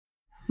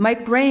My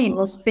brain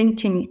was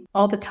thinking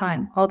all the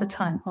time.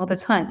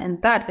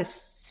 And that is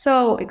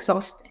so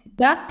exhausting.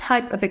 That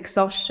type of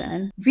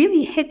exhaustion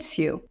really hits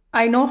you.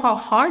 I know how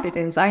hard it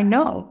is. I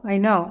know.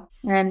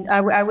 And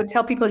I would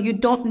tell people, you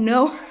don't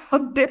know how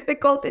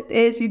difficult it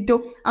is.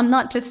 I'm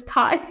not just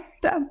tired.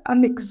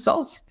 I'm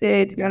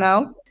exhausted,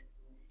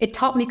 It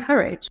taught me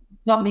courage.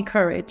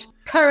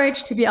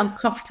 Courage to be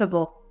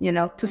uncomfortable,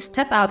 to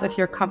step out of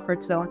your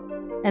comfort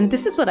zone. And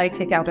this is what I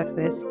take out of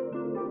this.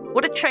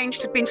 What had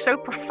changed had been so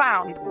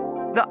profound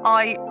that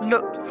I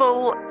looked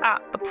full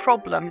at the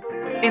problem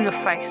in the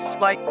face.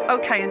 Like,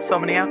 okay,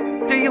 insomnia,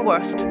 do your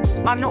worst.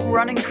 I'm not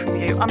running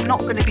from you. I'm not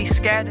going to be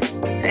scared.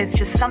 It's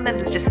just,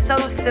 sometimes it's just so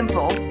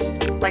simple.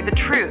 Like the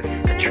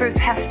truth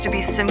has to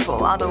be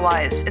simple.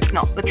 Otherwise, it's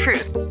not the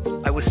truth.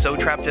 I was so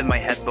trapped in my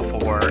head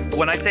before.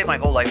 When I say my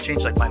whole life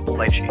changed, like my whole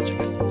life changed.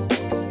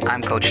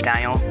 I'm Coach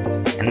Daniel,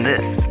 and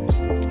this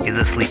is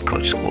the Sleep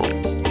Coach School.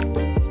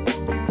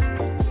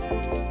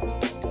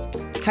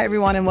 Hi,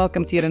 everyone, and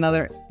welcome to yet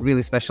another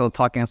really special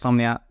Talking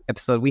Insomnia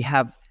episode. We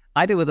have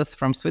Aida with us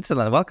from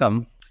Switzerland.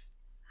 Welcome.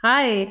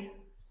 Hi.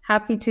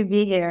 Happy to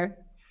be here.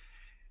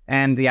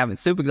 And yeah, I'm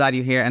super glad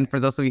you're here. And for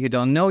those of you who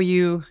don't know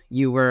you,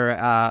 you were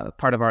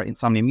part of our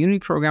Insomnia Immunity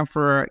Program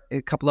for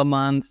a couple of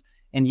months,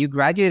 and you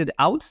graduated,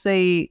 I would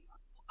say,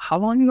 how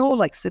long ago?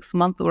 Like 6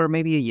 months or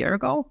maybe a year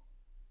ago?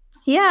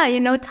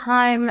 Yeah,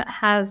 time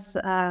has,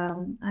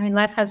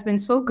 life has been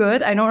so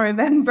good. I don't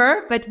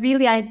remember, but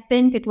really, I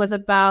think it was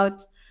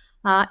about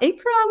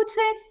April, I would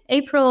say.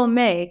 April,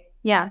 May.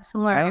 Yeah,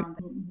 somewhere around.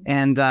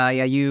 And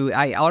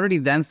I already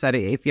then said,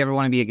 if you ever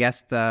want to be a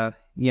guest,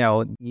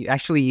 you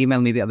actually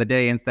emailed me the other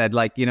day and said,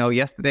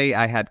 yesterday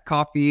I had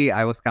coffee,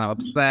 I was kind of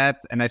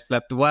upset, and I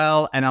slept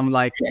well, and I'm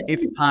like,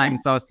 it's time.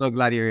 So I was so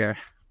glad you're here.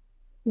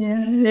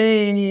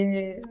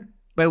 Yeah.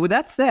 But with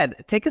that said,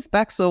 take us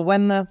back. So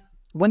when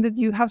did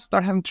you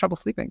start having trouble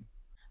sleeping?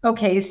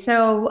 Okay,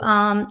 so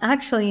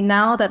actually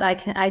now that I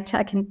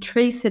can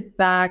trace it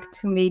back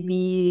to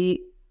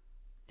maybe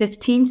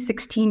 15,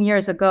 16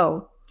 years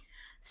ago.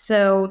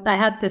 So I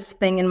had this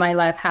thing in my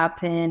life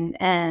happen,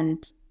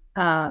 and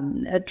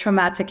a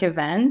traumatic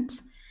event.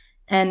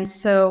 And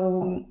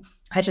so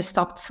I just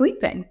stopped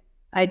sleeping.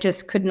 I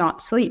just could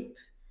not sleep.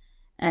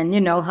 And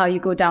you know how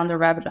you go down the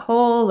rabbit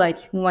hole, like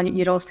when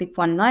you don't sleep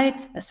one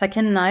night, a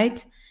second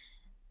night.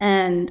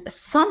 And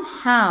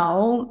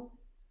somehow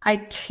I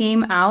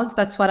came out,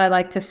 that's what I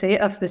like to say,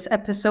 of this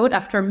episode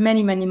after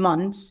many, many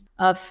months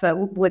of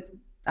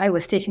I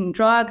was taking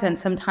drugs, and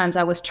sometimes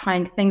I was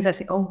trying things. I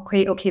say,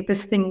 okay,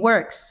 this thing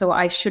works, so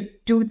I should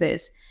do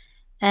this.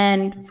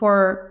 And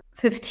for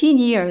 15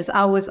 years,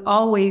 I was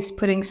always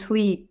putting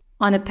sleep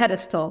on a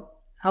pedestal.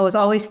 I was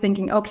always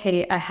thinking,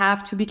 okay, I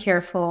have to be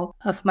careful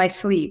of my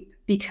sleep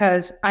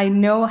because I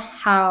know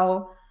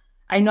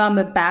I'm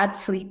a bad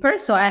sleeper.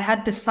 So I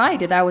had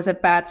decided I was a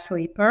bad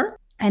sleeper.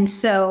 And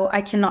so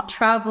I cannot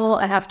travel.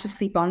 I have to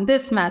sleep on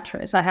this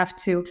mattress.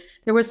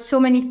 There were so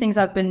many things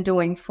I've been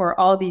doing for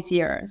all these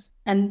years.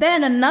 And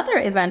then another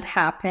event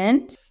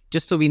happened.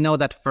 Just so we know,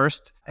 that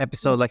first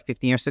episode, like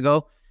 15 years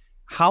ago,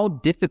 how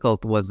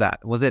difficult was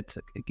that? Was it,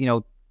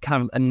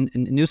 kind of a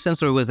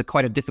nuisance, or was it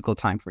quite a difficult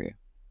time for you?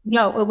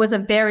 No, it was a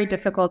very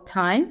difficult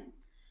time.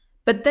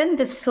 But then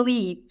the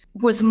sleep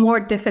was more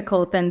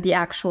difficult than the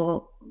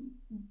actual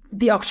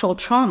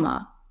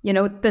trauma.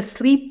 The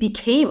sleep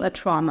became a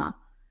trauma.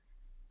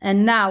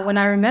 And now when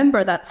I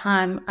remember that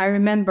time, I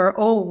remember,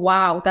 oh,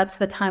 wow, that's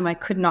the time I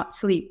could not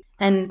sleep.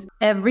 And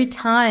every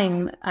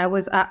time I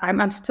was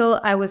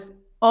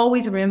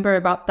always remember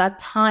about that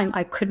time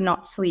I could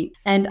not sleep.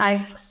 And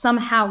I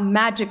somehow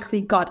magically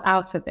got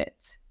out of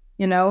it,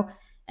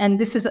 And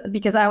this is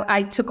because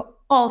I took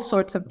all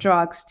sorts of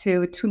drugs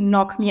to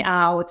knock me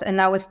out.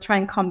 And I was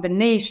trying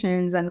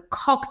combinations and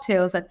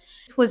cocktails. And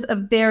it was a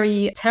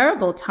very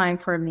terrible time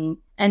for me.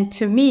 And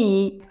to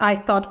me, I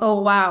thought, oh,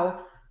 wow,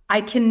 I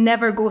can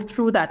never go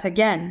through that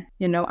again.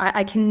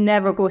 I can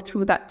never go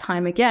through that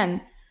time again.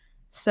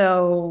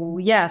 So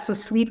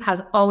sleep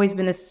has always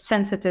been a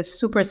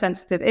super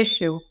sensitive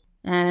issue.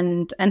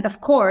 And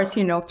of course,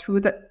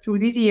 through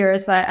these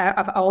years,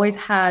 I've always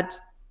had,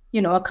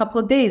 a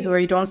couple of days where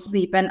you don't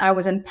sleep, and I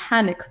was in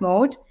panic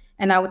mode,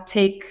 and I would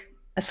take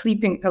a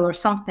sleeping pill or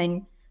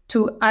something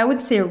to, I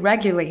would say,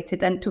 regulate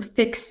it and to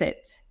fix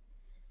it.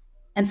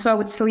 And so I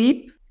would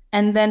sleep,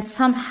 and then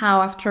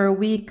somehow after a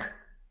week,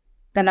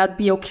 then I'd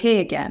be okay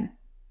again,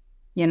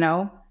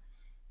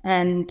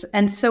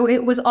 And so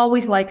it was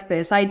always like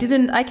this. I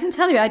can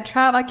tell you,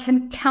 I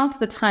can count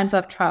the times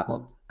I've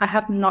traveled. I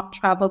have not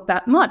traveled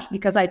that much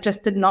because I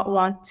just did not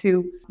want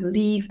to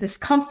leave this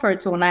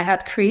comfort zone I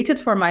had created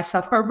for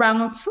myself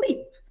around sleep.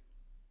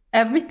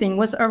 Everything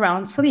was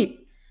around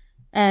sleep.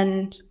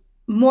 And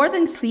more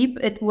than sleep,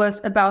 it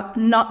was about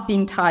not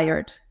being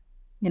tired,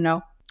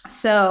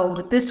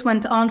 So this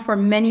went on for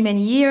many,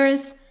 many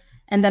years.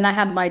 And then I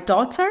had my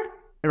daughter.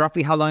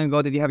 Roughly how long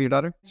ago did you have your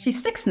daughter? She's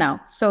 6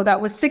 now. So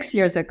that was 6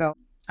 years ago.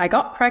 I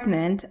got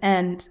pregnant,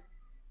 and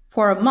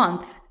for a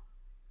month,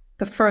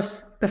 the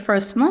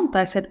first month,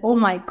 I said, oh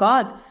my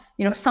God,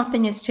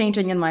 something is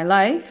changing in my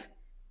life.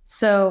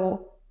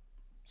 So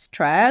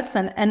stress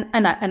and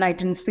I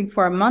didn't sleep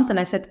for a month, and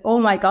I said, oh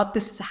my God,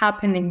 this is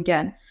happening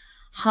again.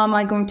 How am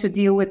I going to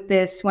deal with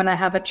this when I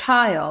have a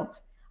child?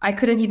 I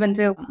couldn't even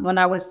deal when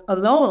I was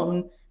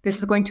alone. This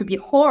is going to be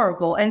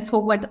horrible. And so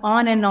it went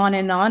on and on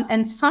and on.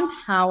 And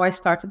somehow I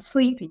started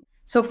sleeping.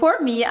 So for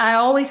me, I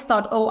always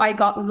thought, oh, I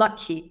got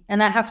lucky,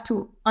 and I have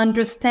to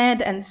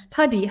understand and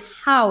study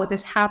how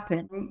this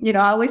happened. You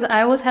know,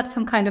 I always had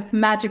some kind of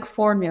magic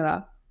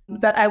formula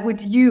that I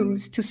would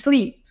use to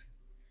sleep.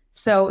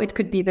 So it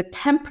could be the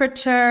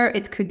temperature,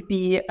 it could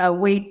be a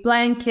weight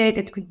blanket,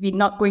 it could be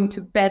not going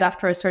to bed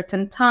after a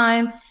certain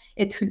time,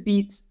 it could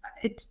be,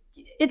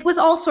 it was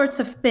all sorts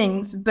of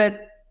things,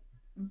 but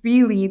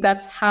really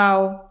that's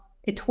how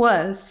it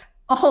was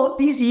all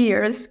these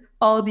years.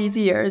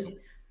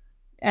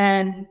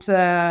 And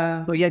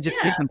so yeah,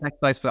 just to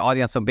contextualize for the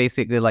audience. So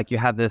basically, like, you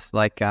had this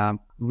like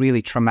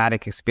really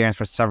traumatic experience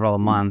for several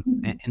months,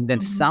 and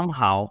then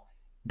somehow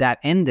that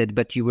ended,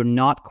 but you were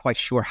not quite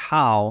sure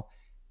how.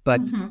 But,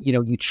 you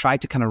know, you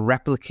tried to kind of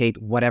replicate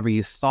whatever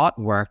you thought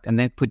worked, and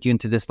then put you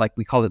into this, like,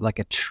 we call it like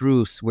a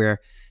truce, where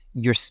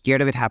you're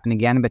scared of it happening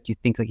again, but you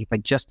think, like, if I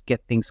just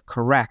get things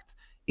correct,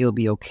 it'll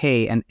be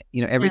okay. And,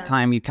 you know, every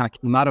time you kind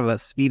of came out of a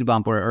speed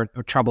bump or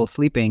trouble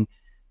sleeping,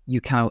 you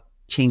kind of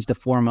change the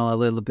formula a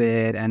little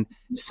bit and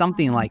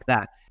something like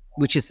that,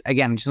 which is,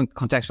 again, just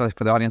contextualize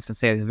for the audience and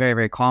say it's very,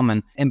 very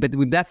common. And but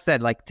with that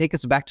said, like, take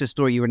us back to the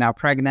story. You were now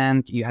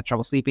pregnant, you had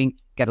trouble sleeping,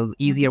 get a little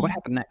easier. What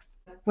happened next?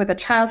 With a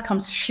child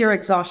comes sheer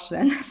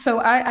exhaustion. So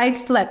I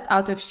slept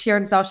out of sheer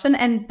exhaustion.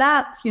 And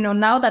that, you know,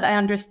 now that I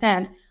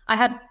understand,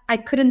 I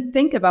couldn't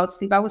think about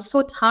sleep. I was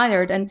so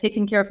tired and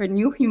taking care of a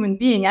new human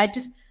being. I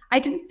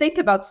didn't think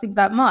about sleep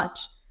that much.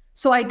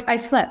 So I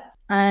slept.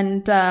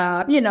 And,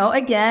 you know,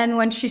 again,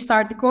 when she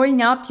started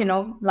growing up, you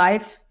know,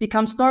 life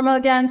becomes normal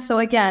again. So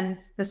again,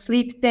 the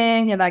sleep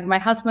thing, and like my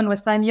husband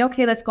was telling me,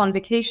 okay, let's go on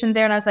vacation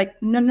there. And I was like,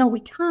 no, we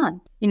can't.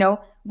 You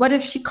know, what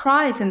if she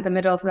cries in the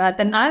middle of that?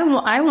 Then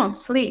I won't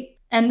sleep.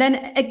 And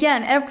then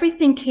again,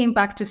 everything came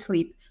back to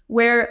sleep.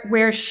 Where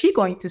is she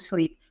going to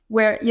sleep?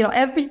 Where, you know,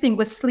 everything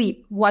was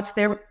sleep. What's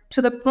there, to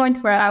the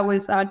point where I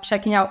was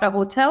checking out a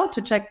hotel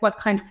to check what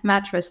kind of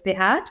mattress they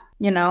had,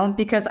 you know,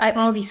 because I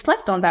only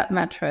slept on that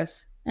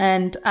mattress.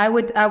 And I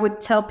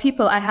would tell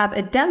people I have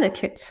a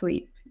delicate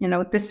sleep. You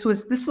know, this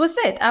was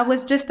it. I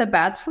was just a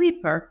bad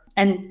sleeper.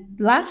 And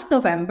last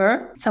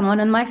November, someone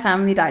in my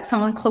family died.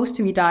 Someone close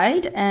to me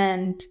died.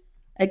 And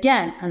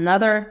again,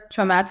 another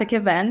traumatic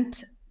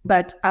event.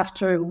 But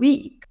after a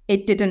week,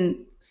 it didn't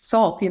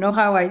solve. You know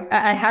how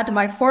I had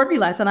my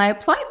formulas and I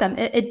applied them.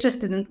 It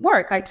just didn't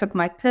work. I took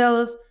my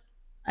pills.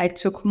 I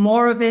took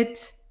more of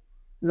it,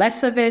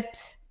 less of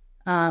it,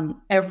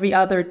 every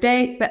other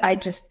day. But I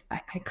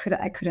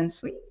couldn't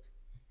sleep.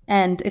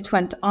 And it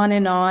went on,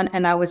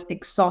 and I was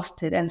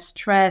exhausted and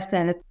stressed.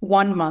 And it's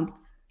 1 month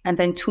and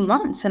then 2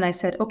 months. And I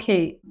said,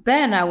 okay,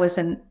 then I was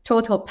in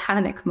total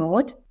panic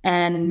mode.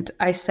 And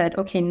I said,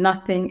 okay,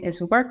 nothing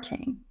is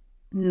working.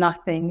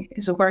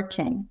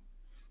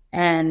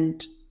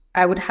 And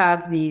I would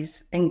have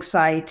these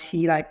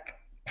anxiety, like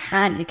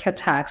panic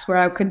attacks where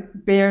I could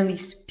barely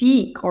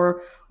speak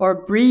or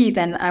breathe.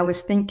 And I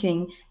was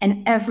thinking,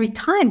 and every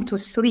time to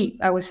sleep,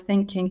 I was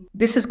thinking,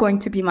 this is going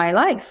to be my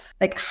life.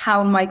 Like,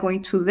 how am I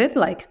going to live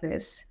like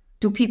this?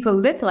 Do people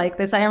live like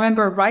this? I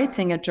remember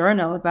writing a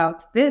journal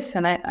about this,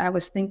 and I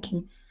was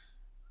thinking,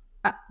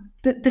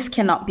 this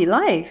cannot be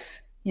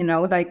life. You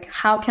know, like,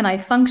 how can I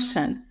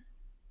function?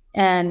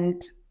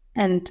 And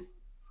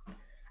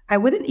I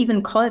wouldn't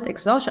even call it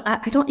exhaustion.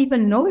 I don't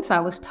even know if I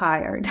was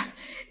tired.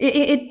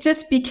 It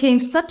just became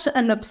such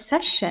an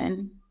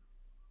obsession.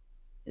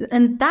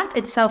 And that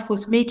itself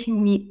was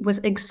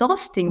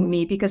exhausting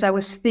me, because I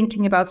was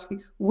thinking about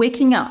sleep,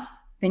 waking up,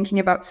 thinking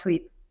about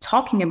sleep,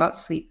 talking about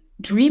sleep,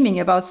 dreaming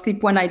about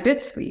sleep when I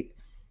did sleep.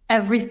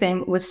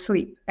 Everything was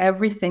sleep.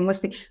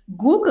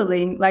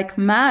 Googling like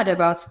mad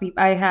about sleep.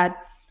 I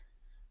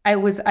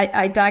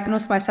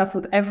diagnosed myself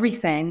with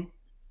everything.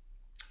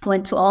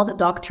 Went to all the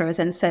doctors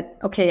and said,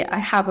 okay, I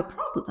have a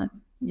problem,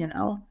 you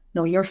know.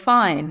 No, you're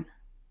fine.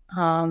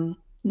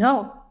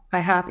 No, I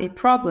have a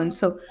problem.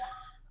 So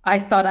I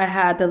thought I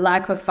had the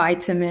lack of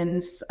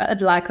vitamins, a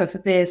lack of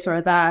this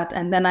or that.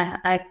 And then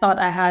I thought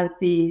I had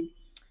the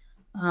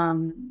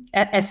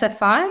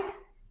SFI.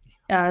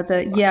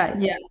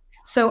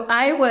 So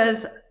I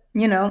was,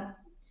 you know,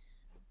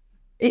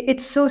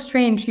 it's so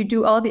strange. You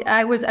do all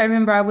I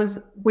remember I was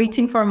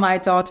waiting for my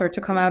daughter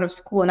to come out of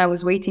school, and I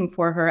was waiting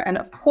for her. And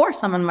of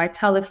course, I'm on my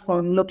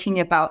telephone looking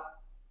about,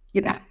 you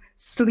know,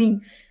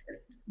 sleep,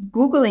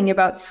 Googling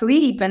about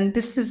sleep. And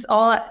this is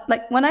all,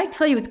 like, when I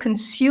tell you it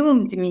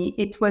consumed me,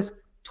 it was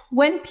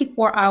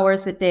 24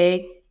 hours a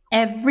day.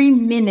 Every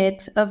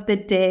minute of the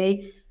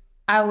day,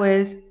 I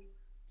was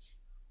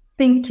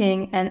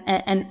thinking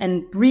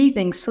and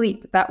breathing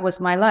sleep. That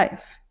was my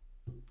life.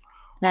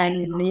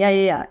 And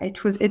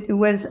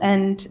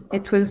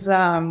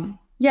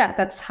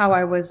that's how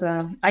I was.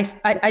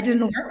 I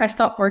didn't work. I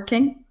stopped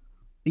working.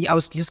 Yeah, I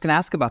was just going to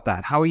ask about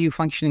that. How are you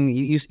functioning?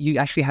 You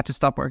actually had to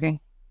stop working?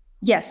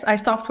 Yes, I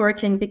stopped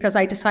working because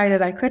I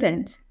decided I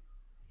couldn't.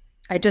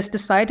 I just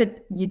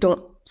decided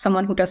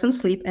someone who doesn't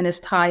sleep and is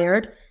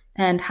tired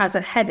and has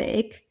a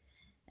headache,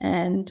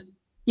 and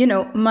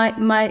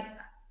my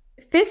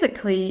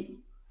physically,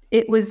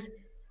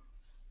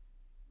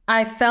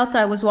 I felt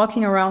I was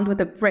walking around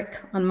with a brick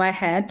on my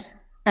head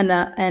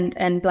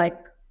and like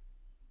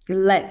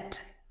lead,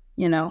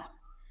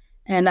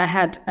 and I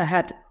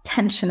had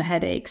tension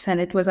headaches,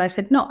 and I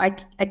said, no,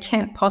 I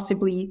can't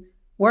possibly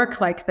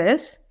work like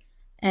this,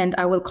 and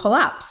I will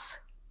collapse.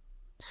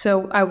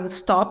 So I will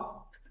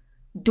stop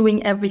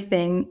doing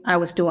everything I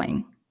was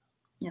doing,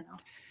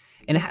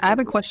 And I have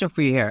a question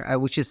for you here,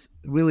 which is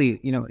really,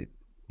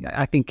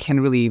 I think can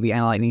really be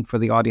enlightening for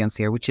the audience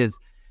here, which is,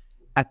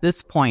 at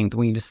this point,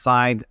 when you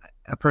decide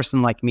a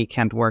person like me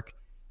can't work,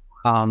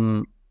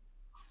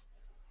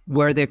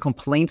 were there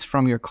complaints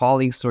from your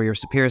colleagues or your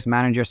superiors,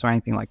 managers, or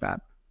anything like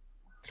that?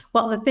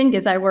 Well, the thing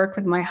is, I work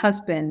with my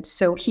husband,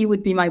 so he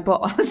would be my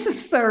boss.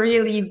 So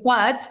really,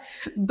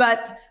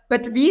 but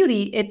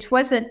really, it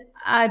wasn't.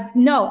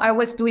 No, I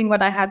was doing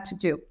what I had to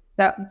do.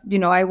 That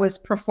I was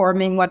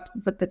performing what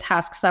the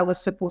tasks I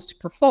was supposed to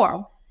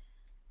perform.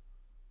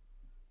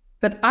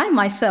 But I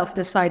myself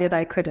decided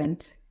I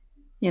couldn't.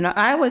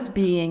 I was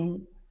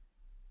being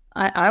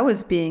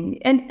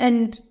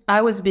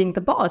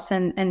the boss.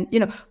 And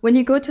when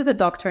you go to the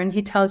doctor and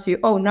he tells you,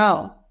 oh,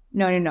 no,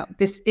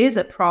 this is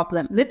a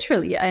problem,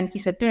 literally. And he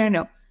said,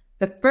 no.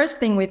 The first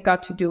thing we've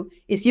got to do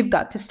is you've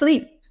got to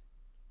sleep.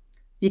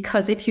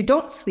 Because if you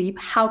don't sleep,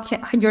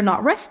 you're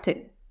not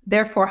rested.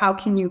 Therefore, how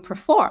can you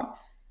perform?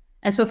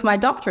 And so if my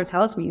doctor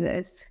tells me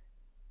this,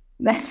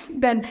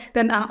 then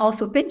I'm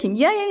also thinking,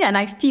 yeah, and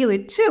I feel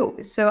it too.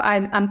 So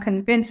I'm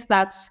convinced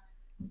that's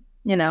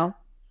my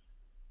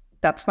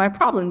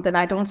problem. Then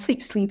I don't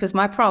sleep. Sleep is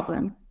my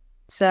problem.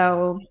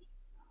 So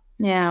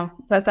yeah,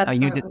 that's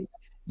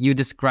you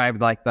described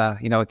like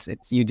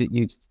it's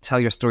you tell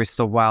your story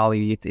so well.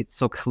 It's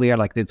so clear.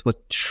 Like it's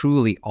what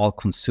truly all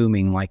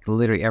consuming. Like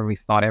literally every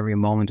thought, every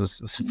moment was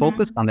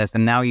focused on this.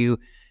 And now you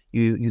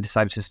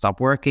decided to stop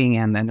working.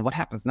 And then what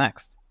happens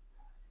next?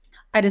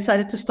 I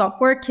decided to stop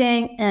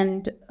working,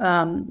 and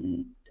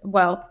and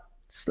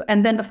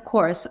then of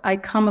course I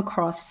come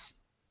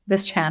across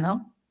this channel,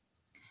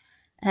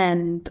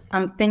 and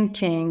I'm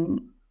thinking,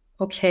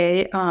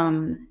 okay,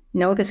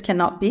 no, this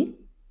cannot be,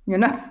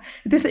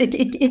 this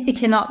it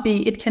cannot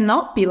be. It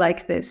cannot be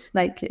like this.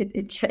 Like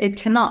it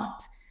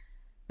cannot.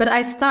 But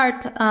I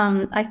start.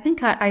 I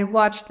think I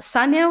watched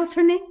Sanya. Was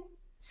her name?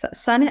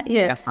 Sanya.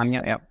 Yeah. Yes,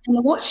 Sanya. Yeah.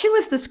 And what she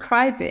was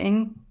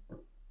describing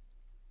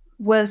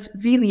was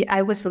really,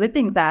 I was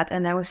living that,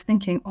 and I was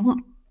thinking, oh,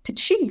 did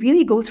she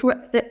really go through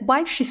it?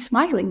 Why is she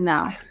smiling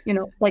now?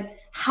 Like,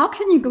 how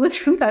can you go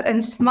through that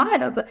and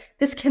smile?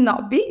 This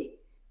cannot be,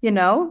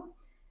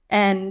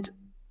 And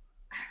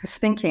I was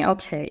thinking,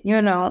 okay,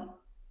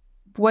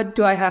 what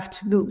do I have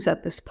to lose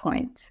at this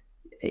point?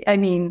 I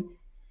mean,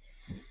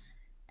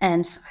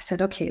 and so I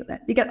said, okay,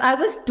 because I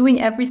was doing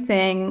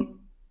everything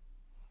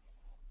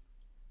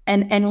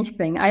and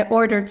anything. I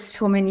ordered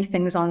so many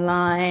things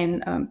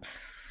online,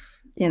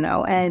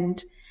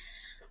 and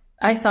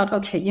I thought,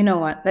 okay, you know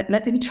what?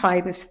 Let me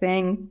try this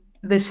thing.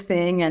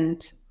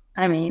 And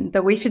I mean,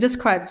 the way she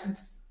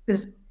describes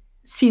this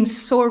seems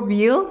so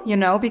real,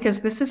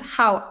 because this is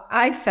how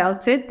I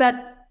felt it,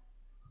 that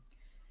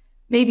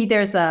maybe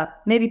there's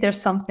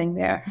something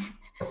there.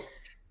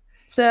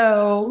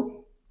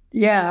 So,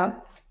 yeah.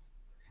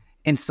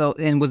 And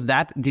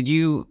did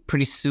you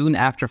pretty soon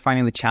after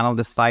finding the channel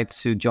decide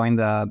to join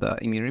the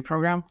immunity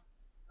program?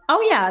 Oh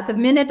yeah, the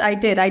minute I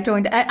did, I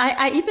joined.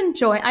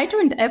 I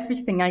joined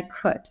everything I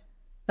could,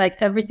 like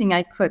everything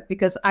I could,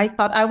 because I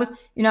thought I was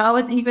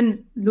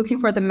even looking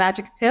for the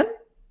magic pill.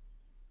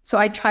 So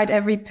I tried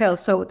every pill.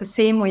 So the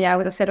same way I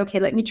would have said,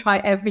 okay, let me try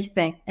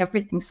everything.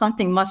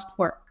 Something must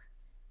work,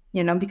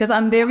 because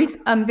I'm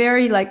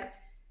very like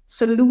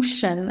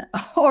solution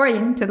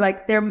oriented.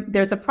 Like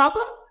there's a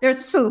problem, there's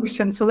a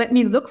solution. So let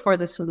me look for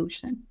the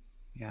solution.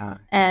 Yeah.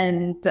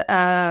 And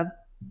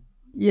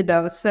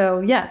so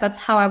yeah, that's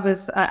how I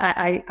was.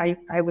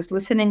 I was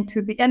listening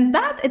to and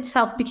that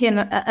itself became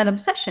an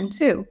obsession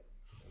too.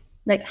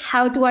 Like,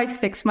 how do I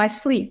fix my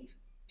sleep?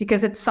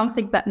 Because it's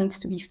something that needs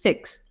to be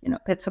fixed.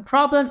 That's a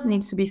problem, it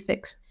needs to be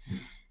fixed.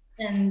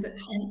 And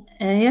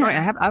yeah. Sorry,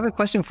 I have a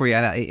question for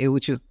you,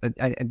 which is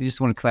I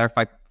just want to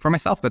clarify for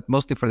myself, but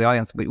mostly for the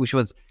audience. Which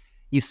was,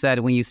 you said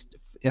when you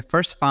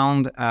first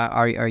found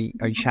our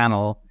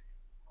channel,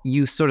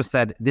 you sort of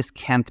said this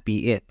can't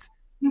be it.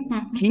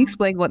 Can you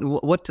explain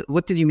what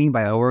did you mean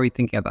by that? What were you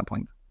thinking at that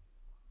point?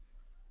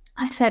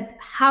 I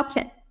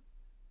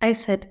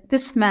said,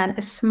 this man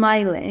is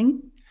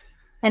smiling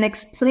and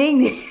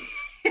explaining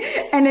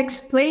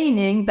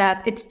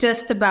that it's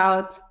just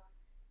about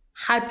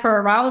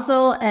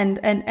hyperarousal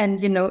and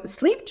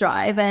sleep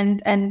drive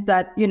and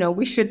that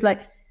we should I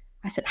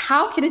said,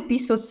 how can it be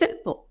so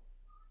simple?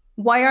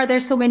 Why are there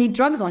so many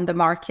drugs on the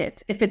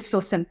market if it's so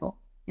simple?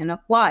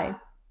 Why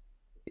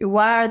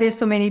are there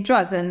so many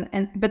drugs?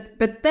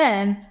 But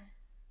then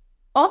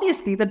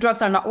obviously the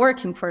drugs are not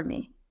working for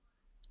me.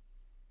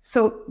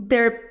 So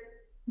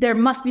there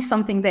must be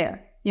something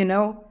there, you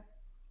know.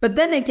 But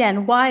then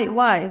again, why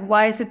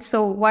is it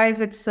so?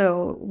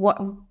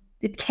 What,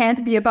 it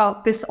can't be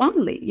about this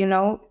only, you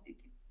know.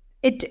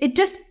 It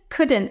just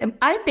couldn't.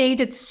 I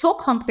made it so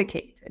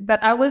complicated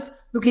that I was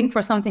looking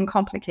for something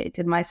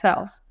complicated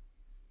myself.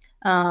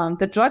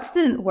 The drugs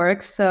didn't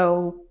work,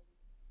 so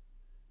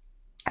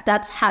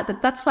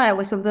that's why I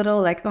was a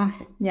little like, oh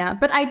yeah.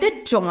 But I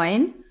did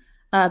join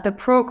the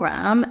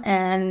program,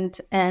 and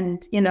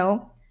you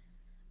know,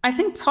 I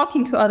think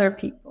talking to other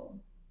people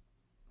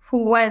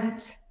who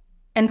went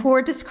and who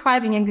were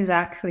describing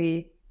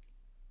exactly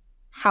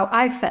how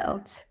I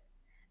felt,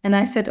 and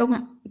I said,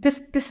 oh,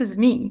 this is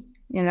me,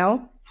 you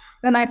know.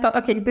 Then I thought,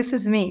 okay, this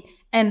is me,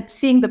 and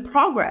seeing the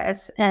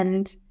progress,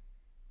 and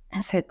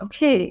I said,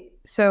 okay,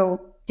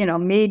 so you know,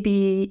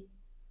 maybe,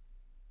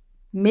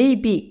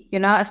 you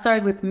know, I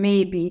started with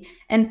maybe.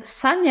 And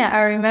Sanya,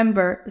 I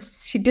remember,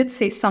 she did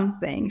say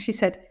something. She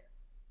said,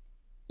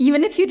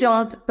 even if you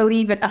don't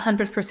believe it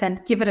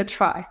 100%, give it a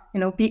try.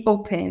 You know, be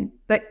open.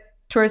 Like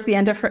towards the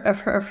end of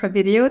her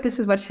video, this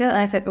is what she said. And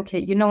I said, okay,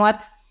 you know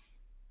what?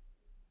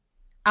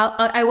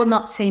 I will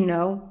not say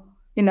no.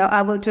 You know,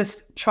 I will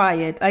just try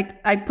it.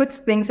 I put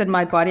things in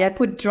my body. I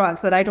put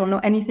drugs that I don't know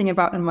anything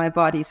about in my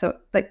body. So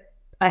like,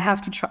 I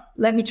have to try.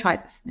 Let me try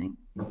this thing.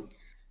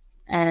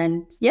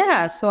 And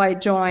yeah, so I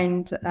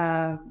joined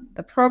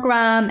the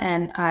program,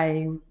 and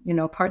I, you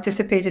know,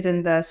 participated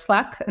in the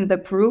Slack, in the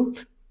group.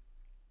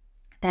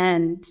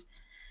 And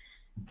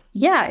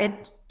yeah,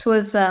 it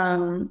was,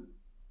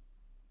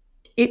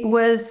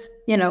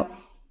 you know,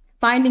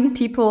 finding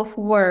people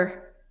who were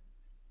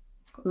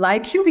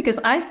like you, because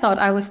I thought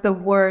I was the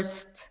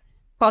worst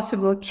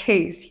possible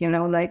case, you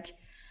know, like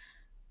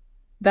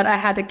that I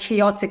had a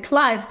chaotic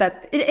life,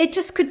 that it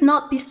just could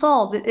not be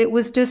solved. It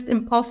was just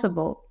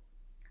impossible.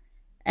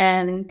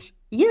 And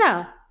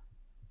yeah,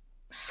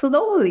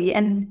 slowly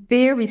and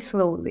very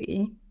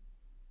slowly,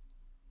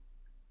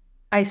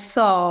 I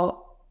saw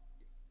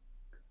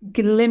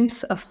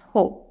glimpse of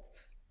hope,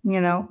 you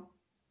know,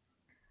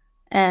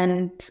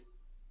 and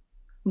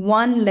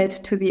one led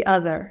to the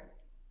other,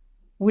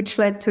 which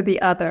led to the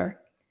other.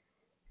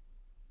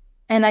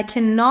 And I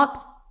cannot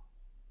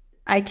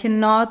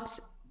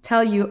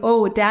tell you,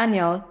 oh,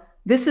 Daniel,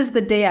 this is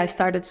the day I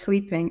started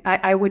sleeping.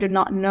 I would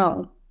not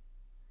know.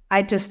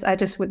 I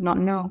just would not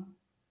know.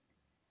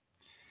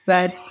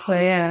 But so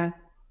yeah.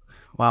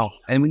 Wow.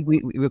 And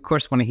we of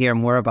course want to hear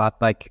more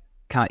about like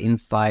kind of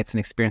insights and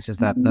experiences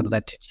that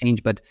led to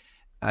change. But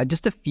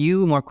just a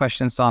few more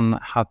questions on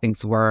how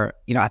things were,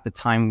 you know, at the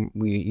time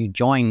you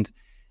joined.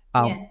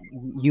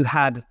 You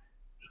had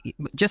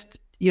just,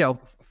 you know,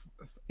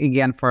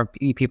 again, for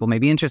people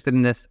maybe interested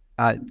in this,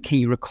 can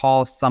you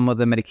recall some of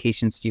the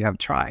medications you have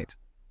tried?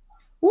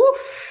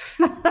 Oof.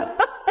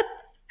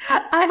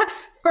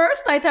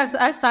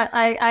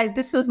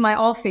 This was my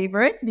all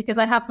favorite, because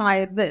I have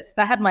my list.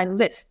 I had my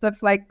list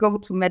of like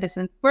go-to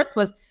medicine. First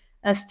was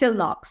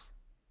Stilnox,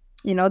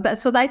 you know.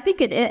 So I think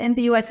in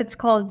the US it's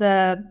called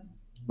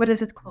what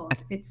is it called?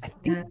 It's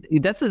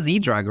that's a Z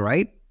drug,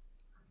 right?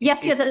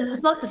 Yes,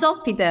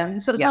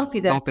 Zolpidem. So yeah,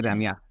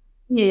 Zolpidem. Yeah.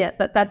 Yeah,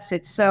 that's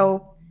it.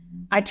 So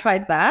I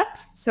tried that.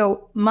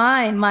 So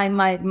my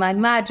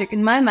magic,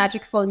 in my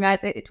magic formula,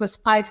 it was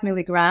 5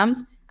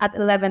 milligrams at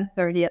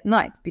 11:30 at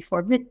night,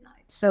 before midnight.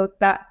 So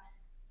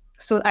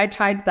I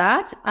tried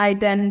that. I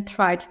then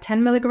tried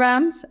 10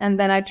 milligrams, and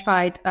then I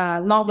tried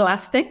long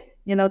lasting,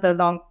 you know, the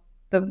long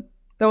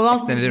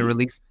extended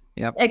release.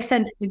 Yep.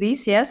 Extended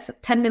release, yes.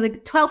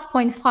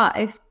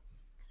 12.5.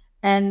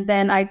 And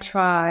then I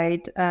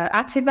tried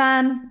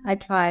Ativan. I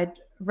tried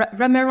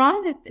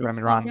Remeron.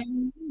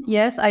 Remeron.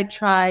 Yes, I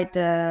tried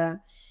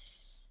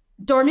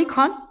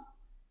Dormicon.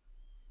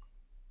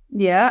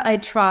 Yeah, I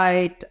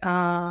tried,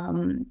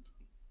 I'm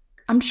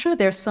sure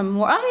there's some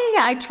more. Oh,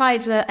 yeah, I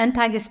tried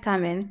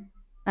antihistamine,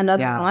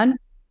 another one.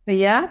 But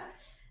yeah.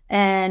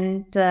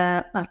 And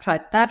I've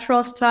tried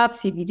natural stuff,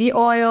 CBD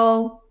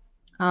oil.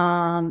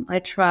 I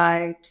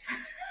tried,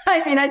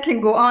 I mean, I can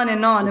go on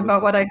and on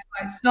about what I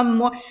tried. Some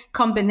more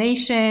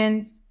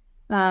combinations.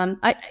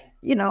 I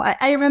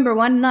remember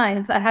one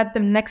night I had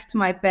them next to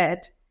my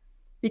bed,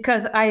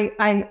 because I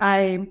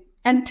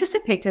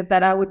anticipated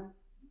that I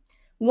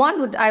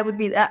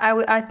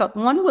thought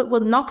one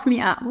will knock me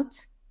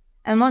out,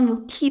 and one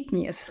will keep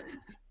me asleep.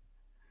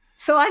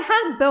 So I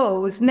had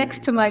those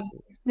next to my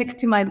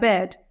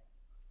bed,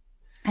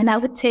 and I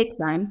would take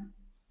them.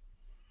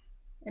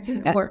 It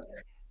didn't work.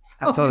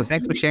 So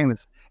thanks for sharing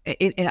this.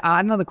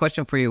 Another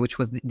question for you, which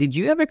was, did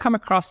you ever come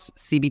across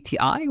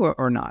CBTI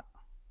or not?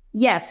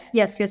 Yes,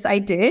 I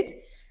did.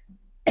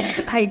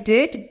 I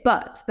did,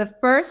 but my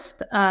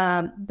first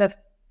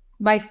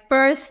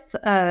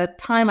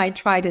time I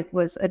tried it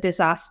was a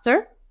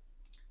disaster.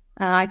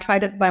 I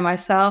tried it by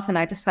myself, and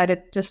I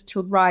decided just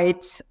to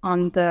write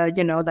on the,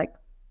 you know, like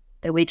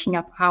the waking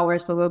up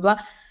hours, blah, blah, blah.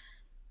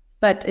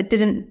 But it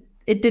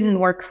didn't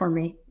work for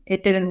me.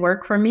 It didn't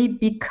work for me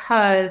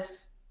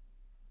because,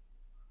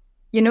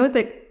 you know,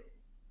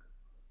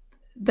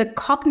 the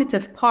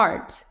cognitive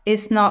part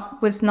it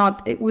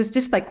was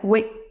just like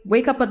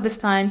wake up at this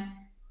time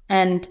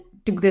and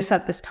do this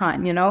at this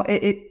time,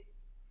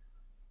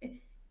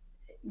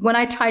 when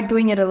I tried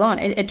doing it alone,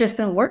 it just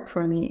didn't work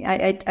for me.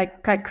 I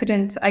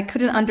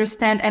couldn't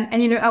understand.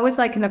 And I was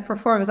like in a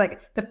performance,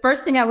 like the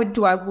first thing I would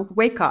do, I would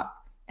wake up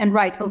and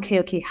write,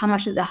 okay, how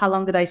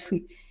long did I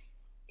sleep?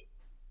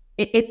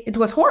 It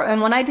was horrible.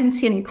 And when I didn't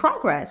see any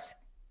progress,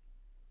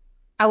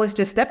 I was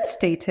just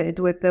devastated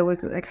with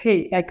like,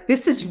 hey, like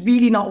this is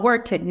really not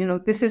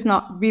working. This is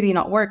not really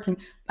not working.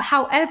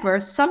 However,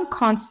 some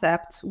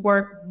concepts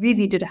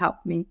really did help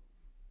me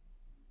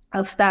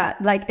of that,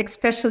 like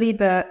especially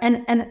the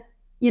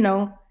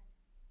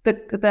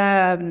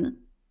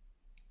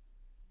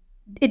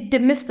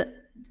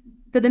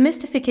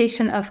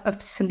demystification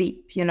of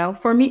sleep.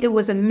 For me, it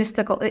was a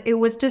mystical. It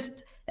was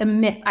just a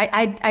myth.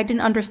 I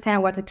didn't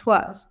understand what it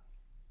was.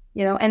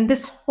 And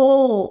this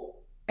whole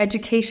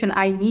education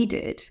I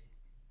needed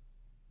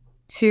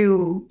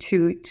to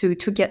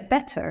get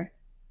better,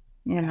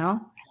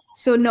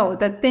 So no,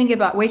 the thing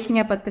about waking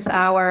up at this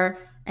hour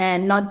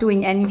and not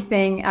doing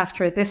anything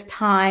after this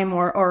time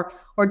or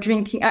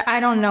drinking, I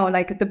don't know,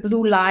 like the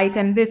blue light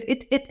and this,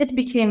 it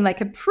became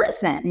like a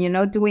prison,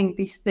 doing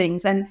these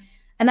things. And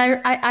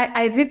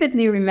I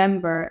vividly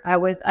remember I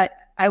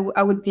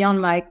would be on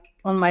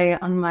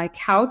my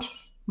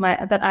couch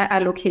that I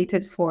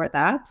allocated for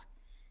that,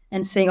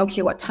 and saying,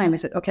 okay, what time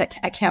is it? Okay,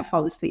 I can't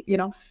fall asleep.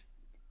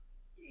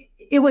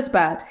 It was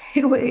bad.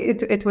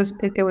 It was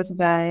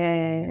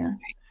bad. Yeah.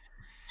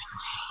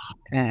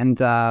 And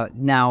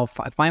now,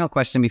 final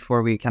question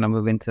before we kind of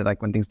move into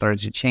like when things started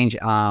to change,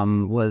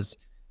 was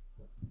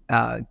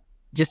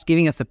just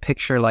giving us a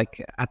picture.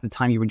 Like at the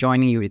time you were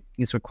joining,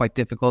 these were quite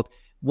difficult.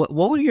 What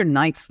were your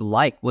nights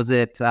like? Was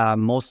it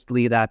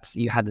mostly that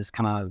you had this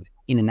kind of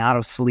in and out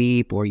of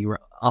sleep, or you were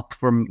up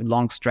for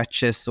long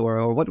stretches,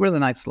 or what were the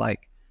nights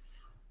like?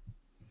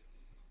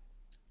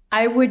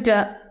 I would,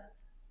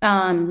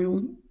 I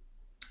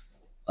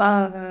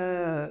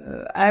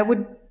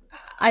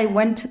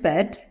went to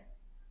bed,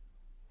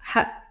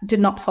 did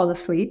not fall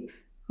asleep,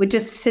 would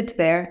just sit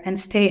there and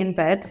stay in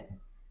bed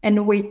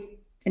and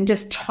wait and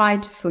just try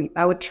to sleep.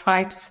 I would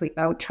try to sleep.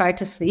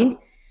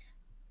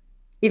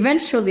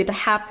 Eventually it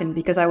happened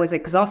because I was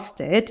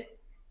exhausted.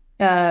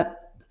 I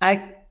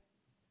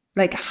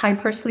like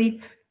hyper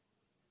sleep,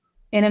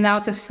 in and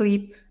out of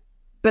sleep,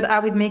 but I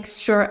would make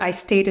sure I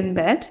stayed in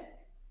bed,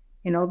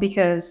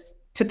 because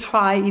to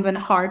try even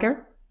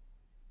harder.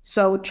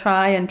 So I would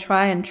try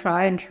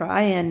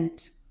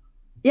and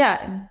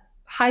yeah,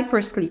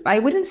 hyper sleep. I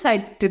wouldn't say I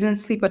didn't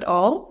sleep at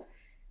all,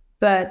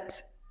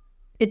 but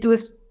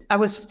I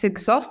was just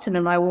exhausted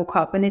when I woke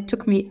up, and it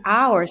took me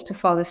hours to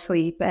fall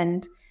asleep.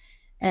 And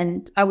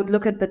I would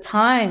look at the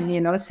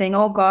time, saying,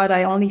 oh God,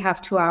 I only have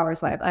 2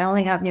 hours left. I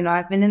only have,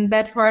 I've been in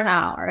bed for an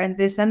hour and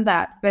this and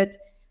that. But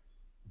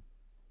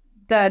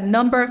the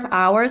number of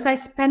hours I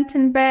spent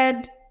in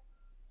bed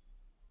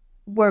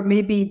were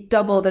maybe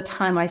double the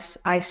time I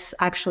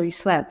actually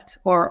slept,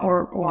 or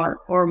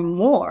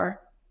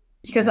more,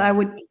 because I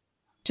would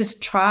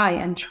just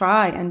try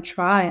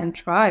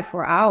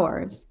for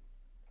hours.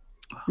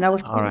 And I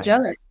was so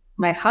jealous.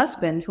 My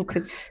husband, who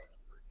could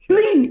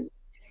sleep.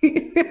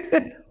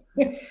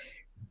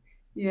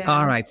 Yeah.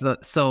 All right.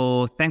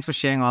 So thanks for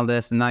sharing all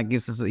this. And that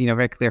gives us, a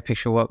very clear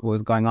picture of what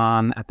was going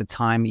on at the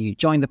time you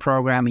joined the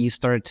program, and you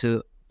started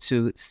to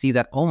see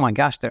that, oh my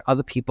gosh, there are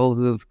other people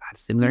who've had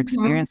similar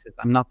experiences.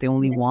 I'm not the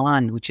only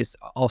one, which is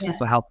also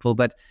so helpful.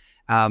 But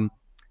can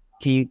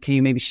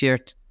you maybe share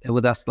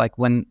with us, like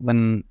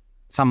when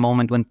some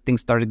moment when things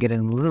started getting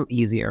a little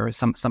easier, or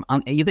some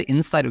either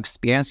insight or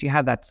experience you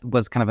had that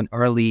was kind of an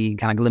early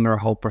kind of glimmer of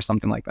hope or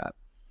something like that?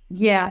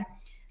 Yeah.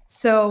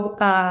 So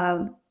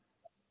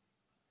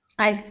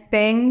I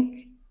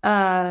think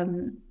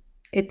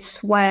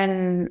it's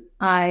when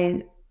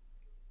I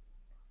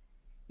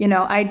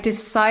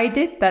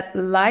decided that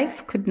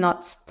life could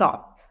not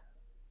stop.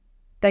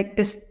 Like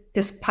this,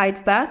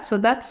 despite that. So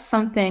that's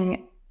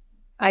something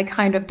I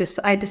kind of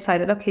I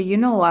decided, okay, you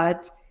know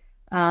what?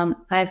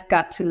 I've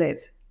got to live.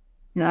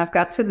 I've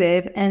got to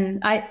live. And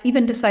I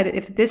even decided,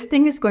 if this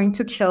thing is going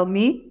to kill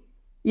me,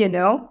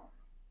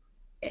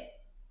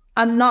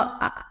 I'm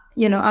not,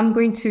 I'm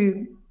going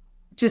to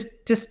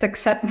just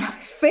accept my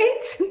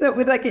fate. That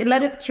would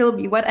let it kill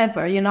me,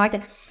 whatever,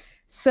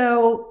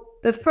 So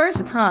the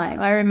first time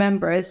I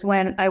remember is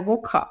when I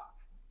woke up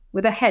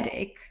with a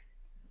headache.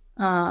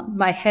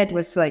 My head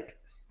was like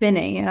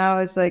spinning, and I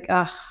was like,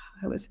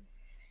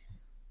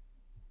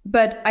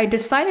 but I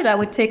decided I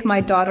would take my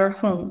daughter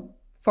home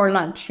for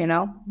lunch,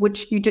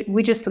 which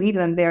we just leave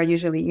them there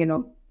usually,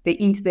 they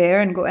eat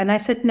there and go. And I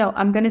said, no,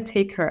 I'm going to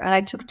take her. And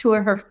I took two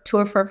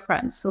of her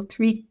friends. So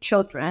 3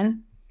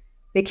 children,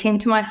 they came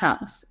to my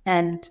house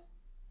and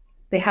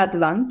they had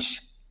lunch,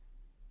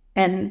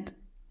 and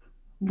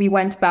we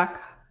went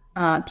back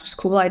to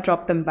school. I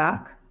dropped them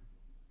back.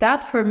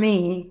 That for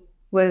me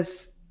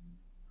was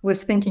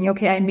thinking,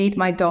 okay, I made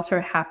my daughter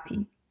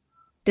happy,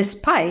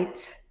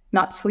 despite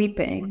not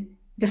sleeping,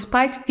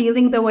 despite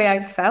feeling the way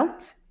I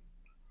felt.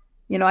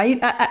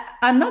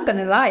 I'm not going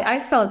to lie. I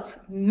felt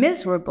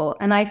miserable,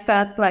 and I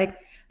felt like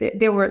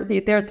there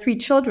are 3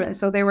 children,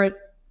 so they were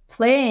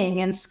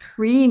playing and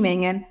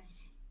screaming, and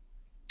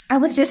I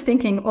was just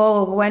thinking,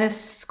 oh, when is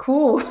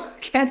school?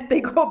 Can't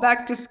they go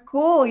back to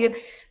school?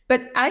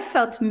 But I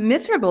felt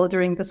miserable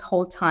during this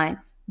whole time.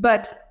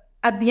 But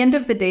at the end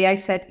of the day, I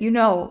said,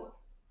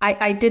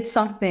 I did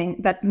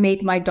something that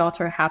made my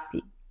daughter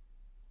happy,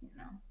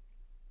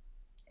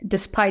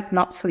 despite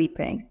not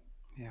sleeping.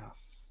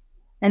 Yes.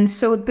 And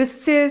so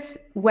this is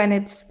when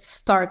it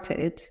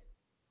started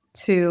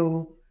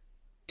to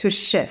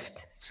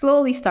shift,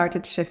 slowly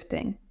started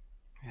shifting.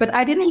 Yeah. But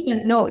I didn't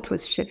even know it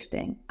was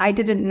shifting. I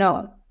didn't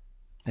know.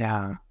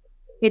 Yeah.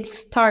 It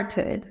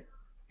started.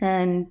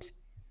 And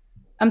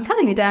I'm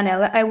telling you,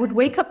 Daniel, I would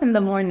wake up in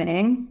the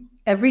morning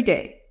every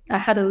day. I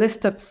had a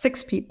list of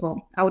 6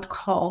 people I would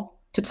call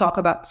to talk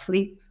about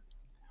sleep.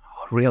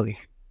 Oh, really?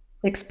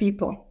 6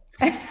 people.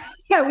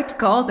 I would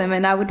call them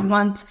and I would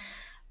want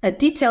a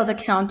detailed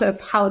account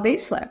of how they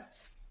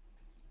slept.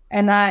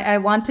 And I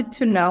wanted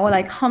to know,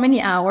 like, how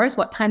many hours,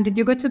 what time did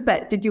you go to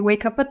bed? Did you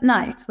wake up at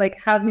night? Like,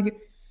 how did you?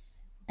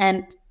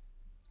 And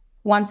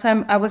once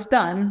I was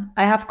done,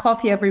 I have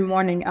coffee every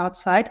morning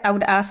outside. I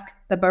would ask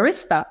the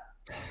barista,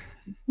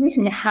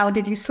 how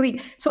did you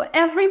sleep? So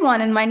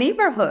everyone in my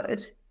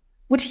neighborhood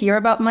would hear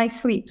about my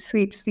sleep.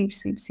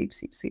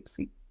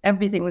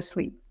 Everything was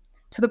sleep.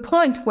 To the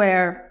point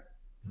where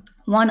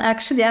one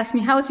actually asked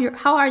me,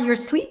 how are your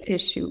sleep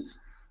issues?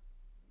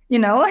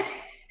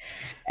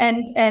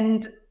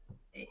 And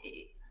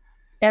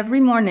every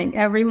morning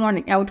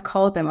I would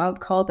call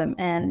them.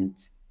 And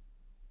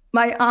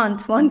my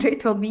aunt one day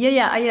told me,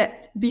 yeah.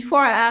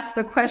 Before I asked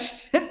the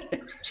question,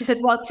 she said,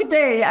 well,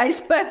 today I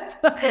slept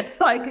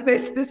like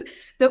this.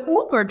 The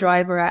Uber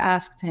driver, I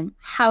asked him,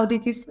 how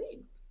did you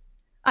sleep?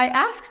 I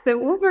asked the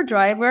Uber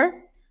driver,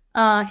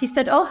 he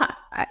said, I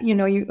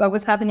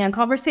was having a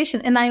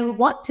conversation and I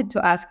wanted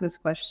to ask this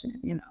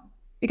question,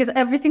 because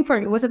everything for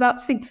me was about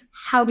sleep.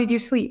 How did you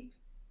sleep?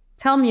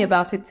 Tell me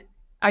about it.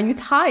 Are you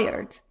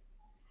tired?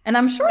 And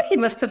I'm sure he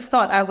must have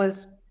thought I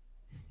was,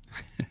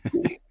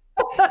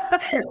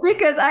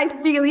 because I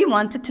really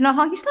wanted to know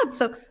how he slept.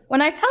 So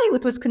when I tell you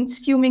it was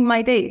consuming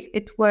my days,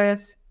 it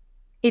was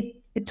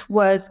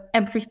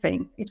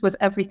everything. It was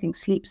everything.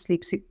 Sleep.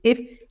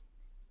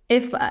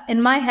 If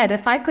in my head,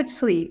 if I could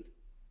sleep,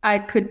 I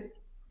could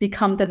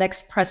become the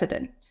next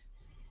president.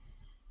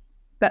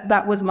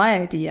 That was my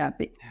idea.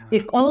 Yeah.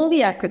 If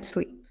only I could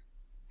sleep.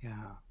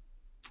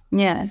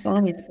 Yeah, if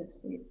only I could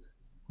sleep.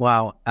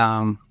 Wow.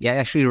 I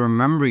actually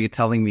remember you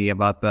telling me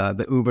about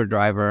the Uber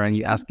driver and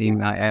you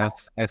asking, I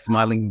was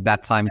smiling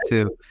that time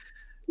too.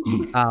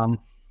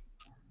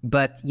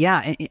 But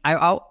yeah,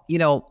 I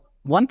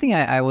one thing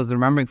I was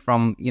remembering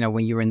from,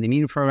 when you were in the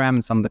meeting program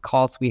and some of the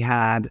calls we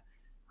had,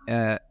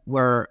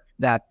 were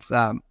that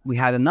we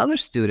had another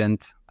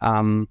student,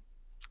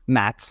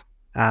 Matt,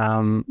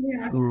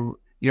 who,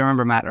 you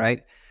remember Matt,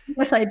 right?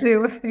 Yes, I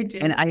do.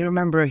 And I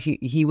remember I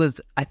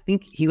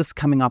think he was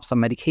coming off some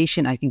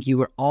medication. I think you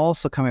were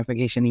also coming off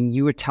medication and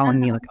you were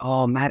telling me like,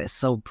 oh, Matt is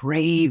so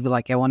brave.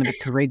 Like, I want to be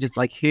courageous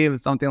like him,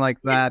 something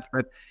like that.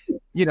 But,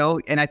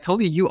 and I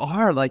told you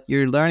are, like,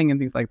 you're learning and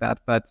things like that.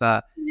 But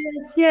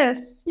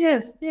yes.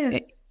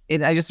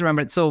 I just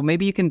remembered. So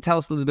maybe you can tell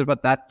us a little bit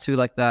about that too,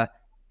 like the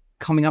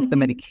coming off the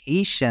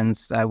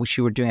medications, which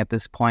you were doing at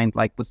this point.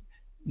 Like, was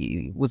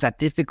that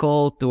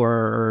difficult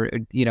or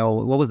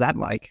what was that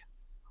like?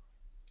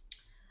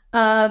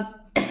 I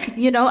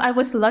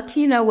was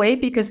lucky in a way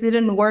because it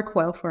didn't work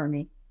well for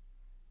me.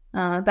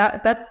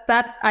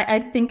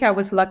 I think I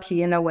was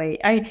lucky in a way.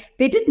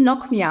 They did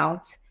knock me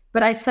out,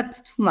 but I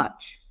slept too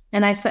much.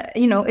 And I said,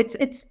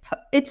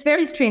 it's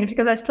very strange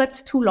because I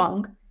slept too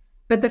long,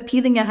 but the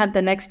feeling I had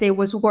the next day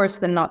was worse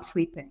than not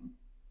sleeping.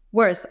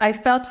 Worse. I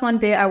felt one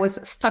day I was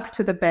stuck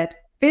to the bed.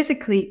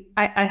 Physically,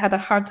 I had a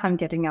hard time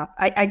getting up.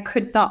 I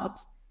could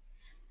not.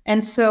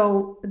 And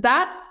so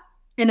that,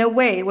 in a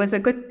way, was a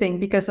good thing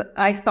because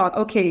I thought,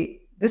 okay,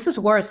 this is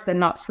worse than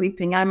not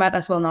sleeping. I might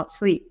as well not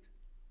sleep.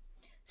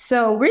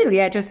 So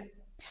really, I just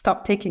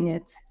stopped taking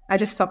it.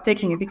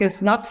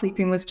 Because not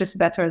sleeping was just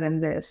better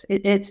than this.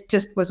 It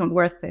just wasn't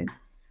worth it.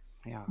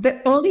 Yeah.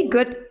 The only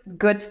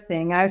good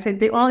thing, I would say,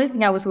 the only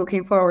thing I was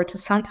looking forward to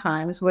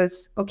sometimes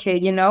was, okay,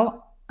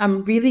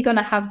 I'm really going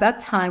to have that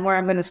time where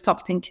I'm going to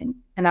stop thinking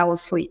and I will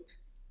sleep.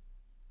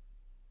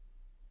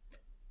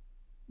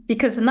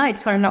 Because the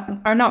nights are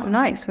not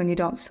nice when you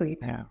don't sleep.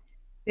 Yeah.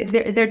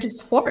 They're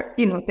just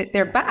horrible,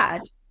 they're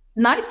bad.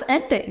 Nights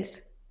and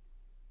days.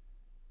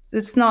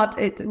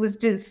 It was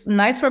just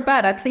nice or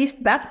bad. At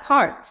least that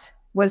part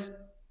was,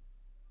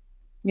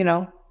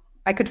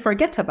 I could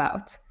forget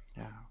about.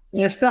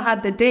 Yeah. Still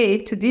had the day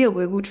to deal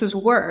with, which was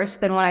worse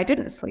than when I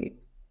didn't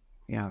sleep.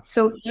 Yeah.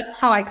 So that's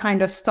how I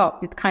kind of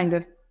stopped.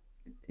 The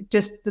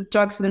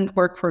drugs didn't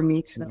work for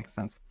me. So. That makes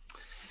sense.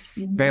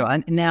 Very well.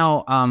 And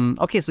now,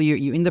 okay, so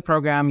you're in the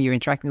program, you're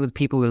interacting with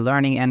people, you're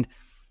learning, and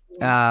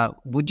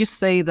would you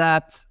say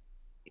that,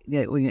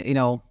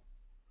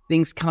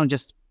 things kind of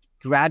just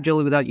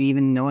gradually, without you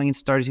even knowing, it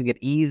started to get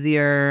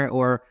easier,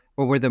 or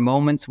or were there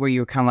moments where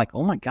you were kind of like,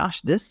 oh my gosh,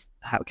 this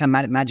kind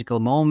of magical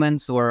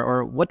moments,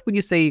 or what would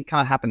you say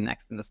kind of happened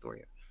next in the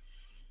story?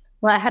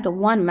 Well, I had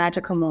one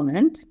magical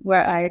moment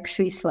where I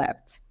actually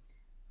slept,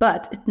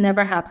 but it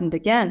never happened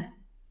again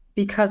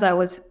because I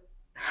was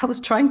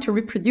trying to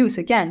reproduce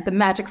again the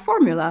magic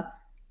formula.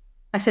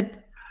 I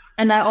said,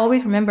 and I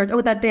always remembered, oh,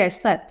 that day I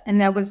slept,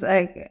 and I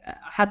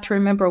had to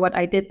remember what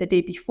I did the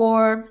day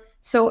before.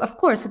 So of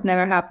course it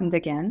never happened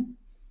again,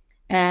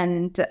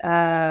 and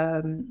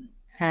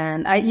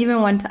I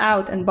even went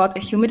out and bought a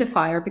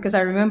humidifier because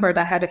I remembered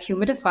I had a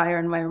humidifier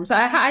in my room. So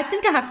I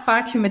think I have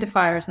 5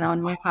 humidifiers now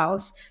in my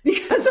house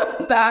because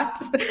of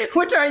that,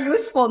 which are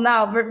useful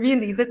now. But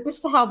really, this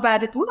is how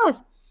bad it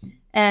was.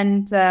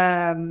 And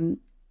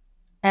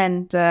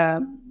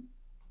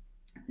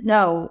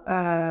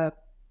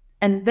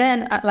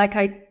then, like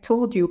I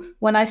told you,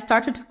 when I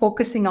started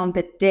focusing on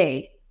the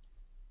day,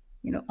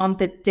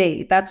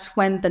 that's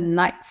when the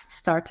nights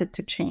started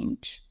to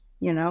change,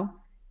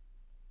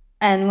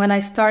 And when I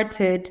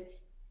started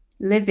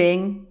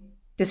living,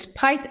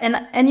 despite,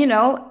 and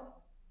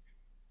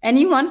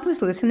anyone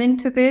who's listening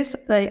to this,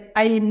 like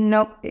I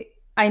know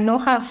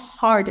how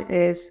hard it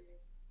is,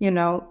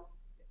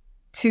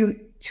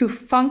 to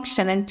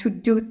function and to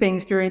do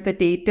things during the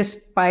day,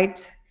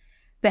 despite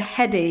the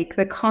headache,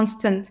 the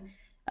constant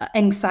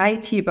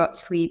anxiety about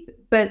sleep.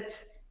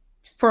 But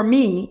for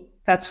me,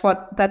 that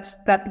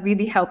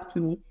really helped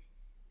me.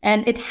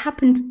 And it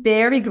happened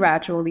very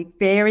gradually,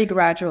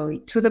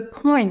 to the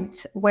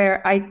point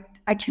where I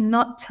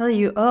cannot tell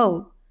you,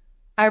 oh,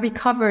 I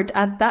recovered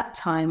at that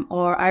time,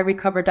 or I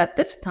recovered at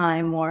this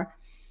time,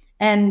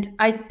 and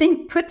I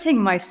think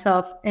putting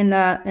myself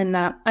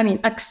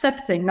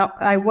accepting,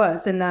 I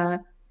was in an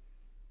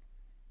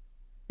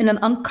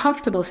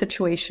uncomfortable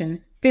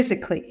situation,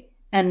 physically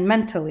and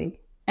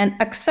mentally, and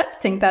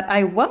accepting that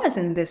I was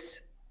in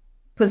this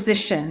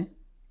position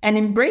and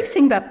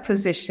embracing that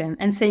position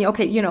and saying,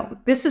 okay,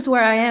 this is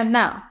where I am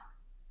now.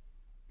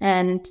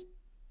 And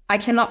I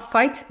cannot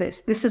fight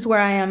this. This is where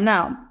I am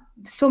now.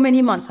 So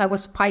many months I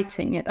was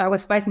fighting it. I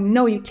was fighting,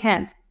 no, you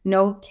can't.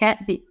 No,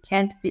 can't be.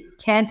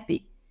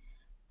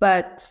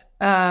 But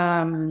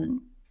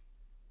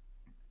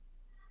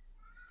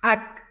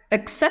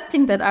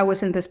accepting that I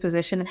was in this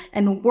position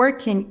and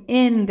working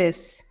in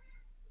this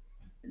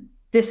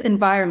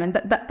environment,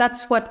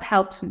 that's what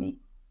helped me.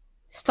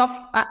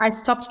 I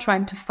stopped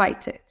trying to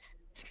fight it.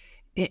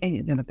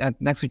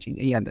 That's what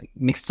that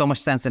makes so much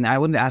sense. And I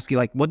wanted to ask you,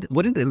 like, what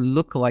did it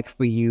look like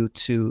for you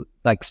to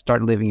like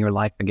start living your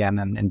life again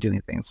and doing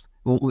things?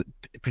 What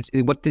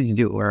did you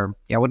do, or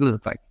what did it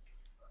look like?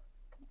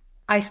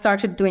 I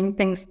started doing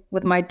things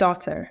with my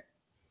daughter,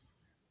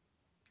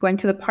 going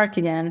to the park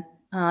again,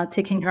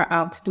 taking her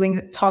out,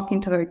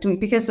 talking to her,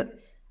 because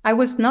I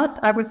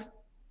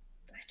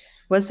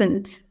just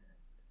wasn't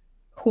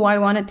who I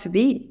wanted to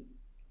be,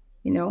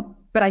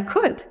 but I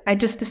could. I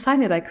just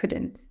decided I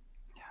couldn't.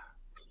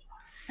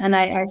 And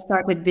I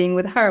started being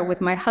with her,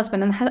 with my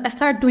husband, and I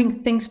started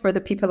doing things for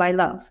the people I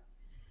love,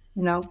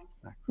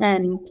 Exactly.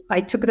 And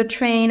I took the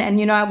train,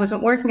 and, I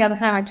wasn't working at the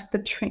time. I took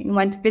the train,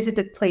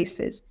 visited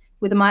places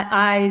with my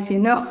eyes,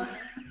 I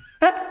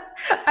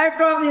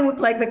probably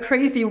looked like the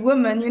crazy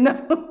woman,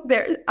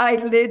 their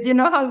eyelid,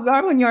 how you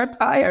are when you're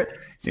tired.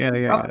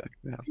 Yeah.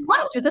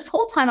 Mind you, this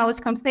whole time I was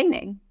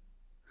complaining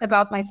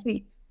about my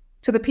sleep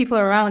to the people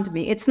around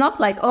me. It's not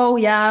like, oh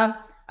yeah,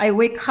 I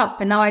wake up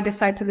and now I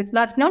decide to live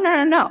life.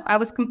 No. I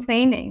was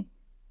complaining.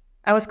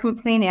 I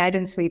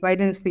didn't sleep.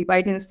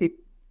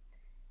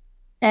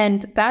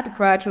 And that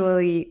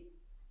gradually,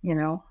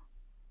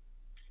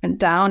 went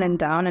down and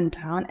down and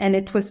down. And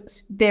it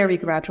was very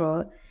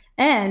gradual.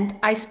 And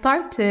I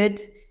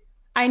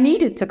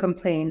needed to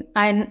complain.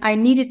 I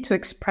needed to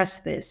express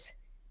this.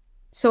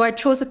 So I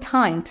chose a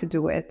time to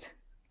do it,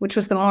 which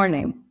was the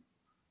morning,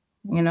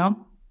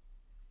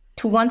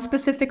 to one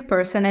specific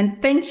person.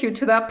 And thank you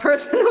to that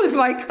person who's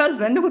my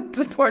cousin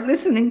for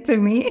listening to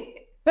me.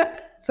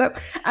 So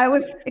I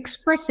was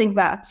expressing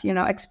that.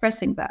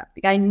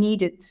 I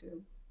needed to.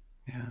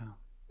 Yeah.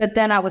 But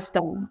then I was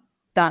done.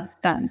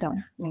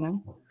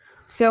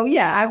 So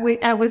yeah, I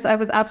was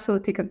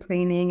absolutely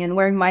complaining and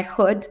wearing my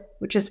hood,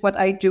 which is what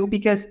I do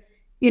because,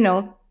 I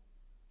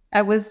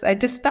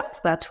just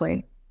felt that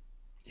way.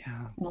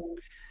 Yeah.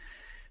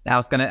 I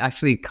was going to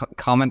actually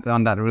comment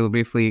on that real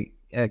briefly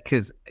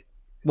because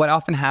what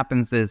often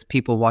happens is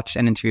people watch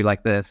an interview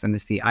like this and they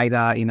see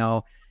Aida, she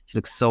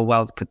looks so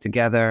well put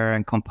together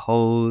and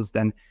composed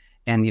and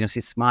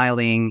she's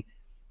smiling.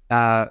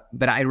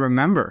 But I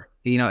remember,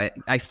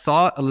 I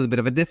saw a little bit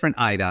of a different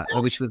Aida,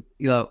 which was,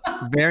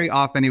 very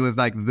often it was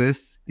like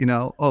this,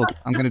 oh,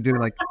 I'm going to do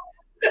like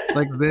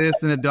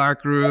this in a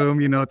dark room,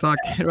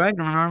 talking, right?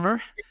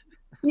 Remember?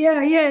 Yeah.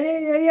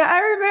 I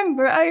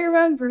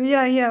remember.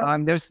 Yeah.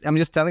 I'm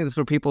just telling this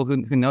for people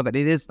who know that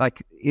it is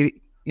like,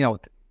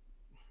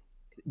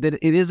 that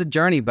it is a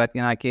journey, but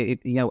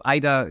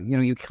Aida,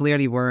 you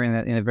clearly were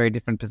in a very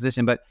different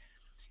position. But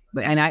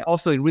And I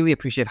also really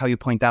appreciate how you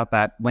point out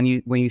that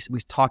when we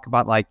talk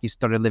about like you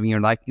started living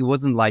your life, it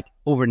wasn't like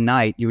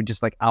overnight. You were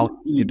just like out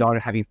with your daughter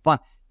having fun.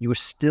 You were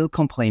still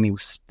complaining. It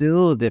was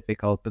still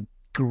difficult, but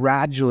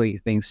gradually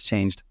things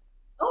changed.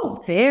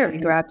 Oh, very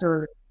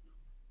gradual.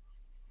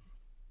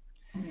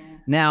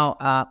 Now,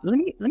 let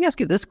me ask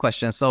you this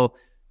question. So,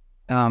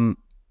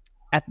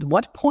 at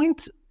what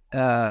point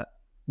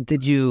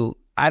did you?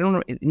 I don't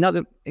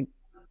know.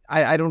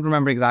 I don't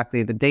remember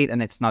exactly the date,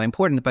 and it's not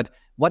important. But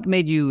what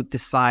made you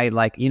decide,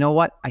 like, you know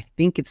what? I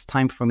think it's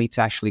time for me to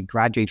actually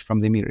graduate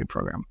from the immunity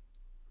program.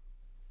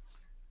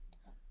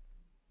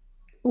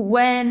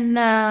 When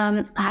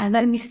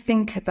let me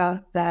think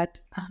about that.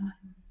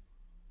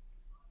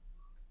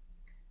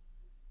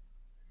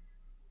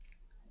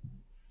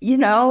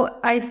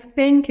 I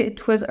think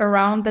it was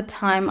around the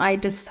time I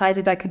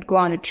decided I could go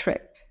on a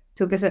trip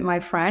to visit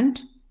my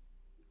friend.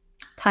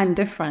 Time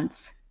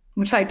difference,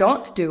 which I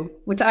don't do,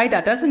 which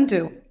Aida doesn't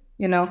do.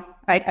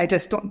 I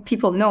just don't,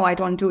 people know I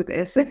don't do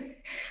this.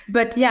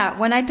 But yeah,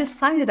 when I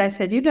decided, I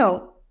said,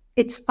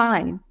 it's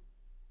fine.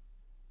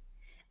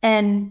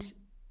 And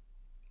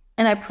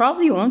I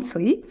probably won't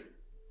sleep,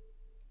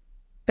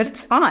 but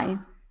it's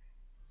fine.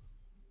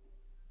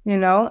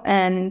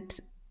 And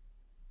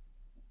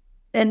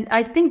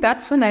I think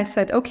that's when I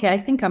said, okay, I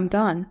think I'm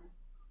done.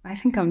 And I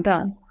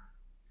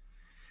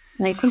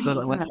couldn't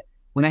So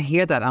when I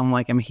hear that,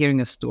 I'm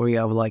hearing a story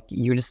of like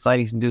you're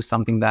deciding to do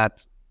something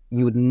that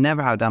you would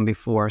never have done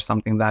before,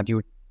 something that you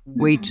were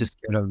way too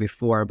scared of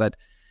before, but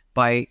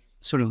by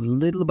sort of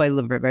little by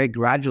little, very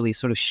gradually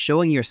sort of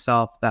showing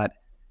yourself that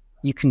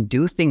you can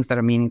do things that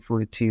are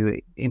meaningful to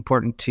you,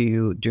 important to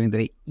you during the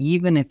day,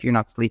 even if you're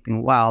not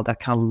sleeping well. That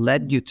kind of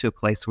led you to a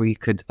place where you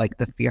could, like,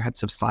 the fear had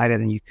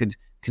subsided and you could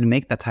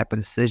make that type of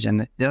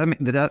decision. Did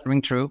that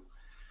ring true?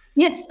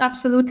 Yes,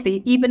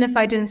 absolutely. Even if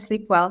I didn't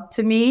sleep well,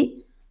 to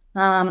me,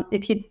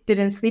 if you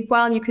didn't sleep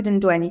well, you couldn't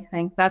do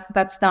anything.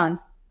 That's done.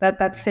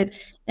 That's it.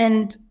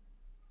 And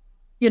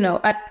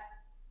I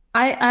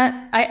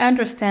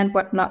understand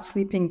what not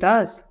sleeping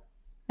does.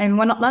 And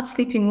when not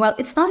sleeping well,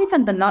 it's not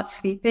even the not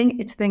sleeping,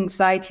 it's the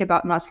anxiety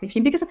about not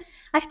sleeping. Because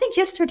I think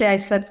yesterday I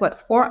slept,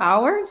 4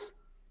 hours?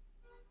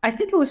 I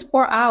think it was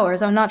 4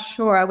 hours. I'm not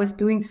sure. I was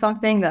doing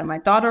something that my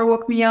daughter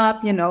woke me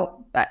up,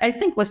 I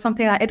think was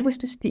something that it was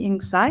just the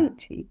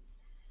anxiety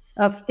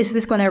of, is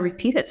this going to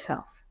repeat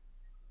itself?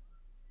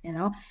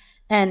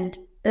 And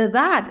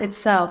that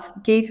itself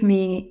gave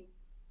me,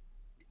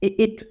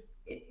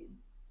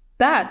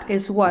 that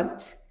is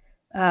what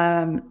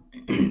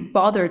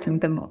bothered me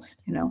the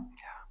most,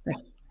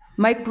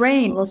 My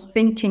brain was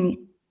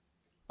thinking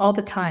all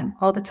the time.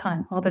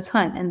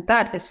 And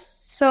that is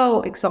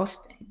so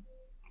exhausting.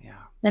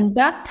 Yeah. And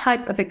that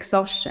type of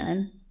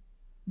exhaustion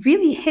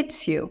really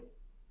hits you.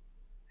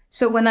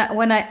 So when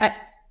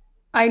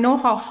I know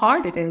how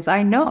hard it is,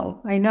 I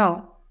know.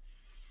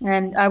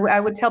 And I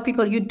would tell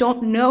people, you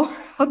don't know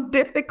how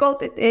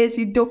difficult it is.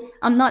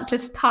 I'm not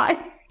just tired.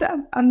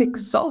 I'm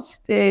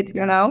exhausted,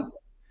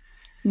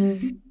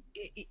 And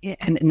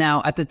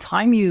now, at the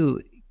time you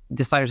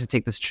decided to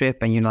take this trip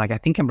and you're like, I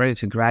think I'm ready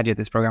to graduate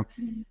this program.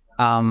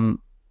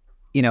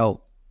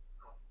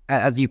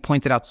 As you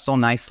pointed out so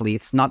nicely,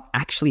 it's not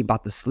actually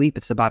about the sleep.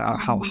 It's about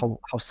how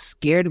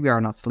scared we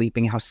are not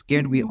sleeping, how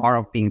scared we are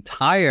of being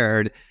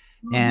tired,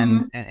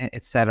 and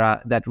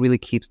etc. That really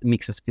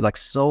makes us feel like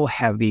so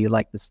heavy,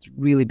 like this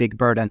really big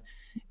burden,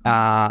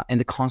 and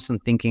the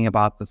constant thinking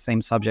about the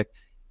same subject.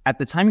 At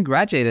the time you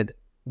graduated,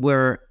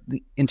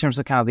 in terms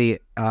of kind of the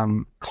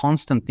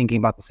constant thinking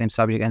about the same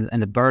subject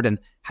and the burden,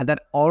 had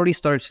that already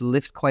started to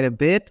lift quite a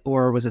bit,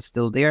 or was it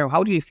still there?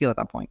 How do you feel at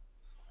that point?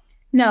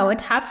 No, it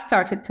had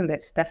started to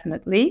lift,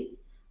 definitely,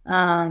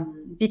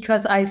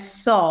 because I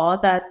saw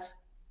that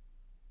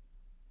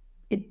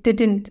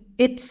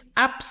it's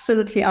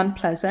absolutely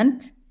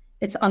unpleasant.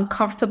 It's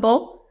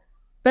uncomfortable,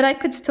 but I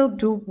could still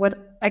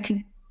I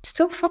could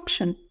still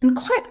function, and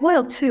quite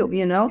well too,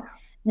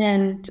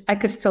 and I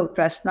could still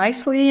dress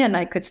nicely, and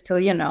I could still,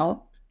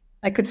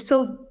 I could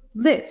still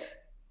live.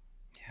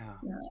 Yeah.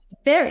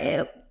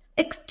 Very,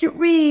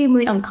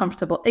 extremely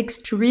uncomfortable,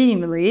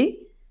 extremely.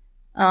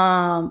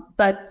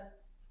 But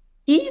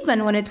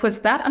even when it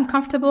was that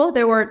uncomfortable,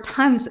 there were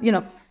times,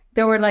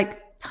 there were like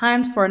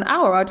times for an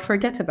hour I'd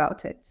forget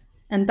about it.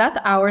 And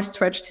that hour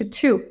stretched to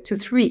 2 to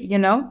 3,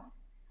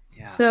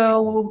 Yeah.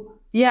 So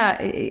yeah,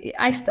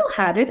 I still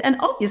had it. And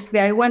obviously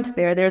I went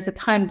there. There's a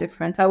time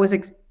difference. I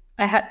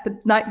had the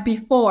night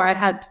before I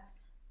had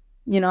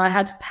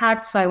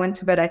packed. So I went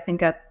to bed, I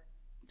think at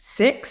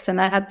 6,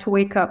 and I had to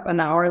wake up an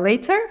hour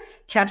later,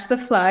 catch the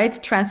flight,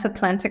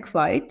 transatlantic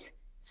flight.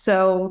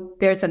 So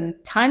there's a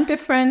time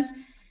difference.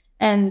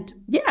 And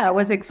yeah, I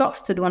was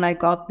exhausted when I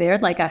got there.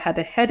 Like, I had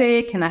a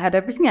headache and I had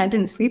everything. I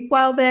didn't sleep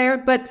well there,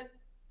 but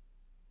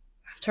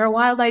after a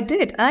while I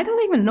did. And I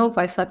don't even know if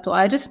I slept well.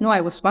 I just know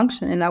I was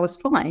functioning and I was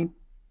fine,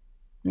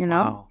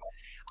 Wow.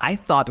 I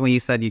thought when you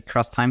said you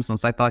crossed time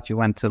zones, I thought you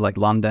went to like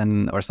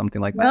London or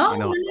something like that.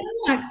 No,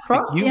 I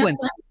crossed you went.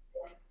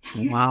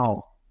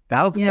 Wow.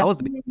 That was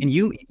and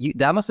you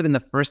that must have been the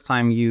first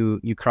time you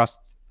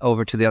crossed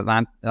over to the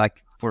Atlantic,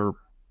 like for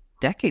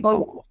decades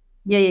almost.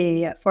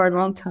 Yeah. For a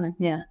long time.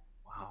 Yeah.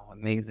 Wow,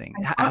 amazing.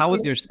 How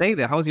was your stay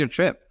there? How was your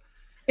trip?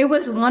 It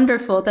was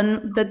wonderful.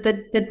 Then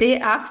the day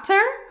after,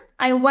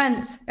 I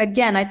went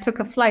again. I took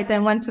a flight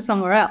and went to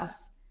somewhere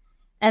else.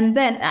 And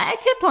then I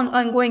kept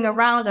on going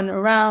around and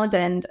around,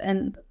 and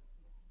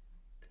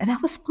I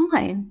was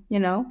fine,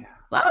 Well,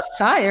 I was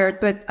tired,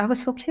 but I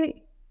was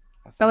okay.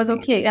 I was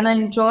okay. And I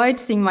enjoyed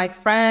seeing my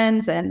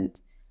friends and,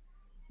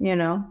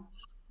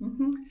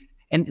 Mm-hmm.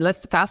 And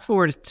let's fast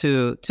forward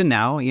to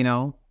now,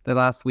 the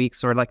last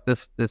weeks or like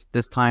this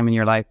time in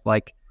your life.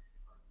 Like,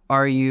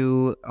 are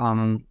you,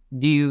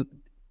 do you,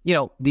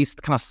 these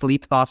kind of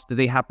sleep thoughts, do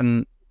they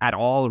happen at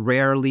all,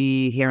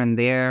 rarely, here and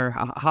there?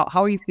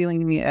 How are you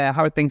feeling?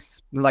 How are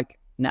things like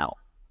now?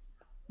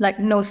 Like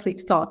no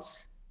sleep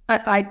thoughts.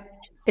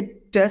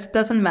 It just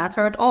doesn't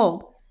matter at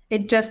all.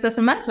 It just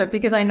doesn't matter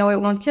because I know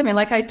it won't kill me.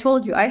 Like I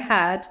told you, I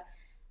had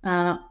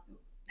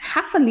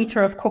half a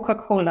liter of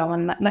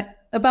Coca-Cola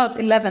about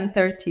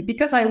 11:30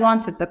 because I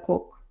wanted the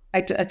Coke.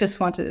 I just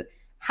wanted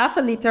half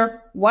a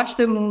liter, watched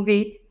the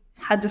movie,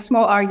 had a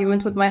small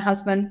argument with my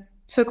husband,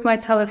 took my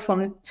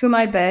telephone to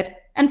my bed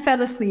and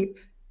fell asleep.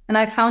 And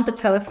I found the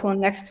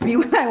telephone next to me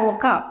when I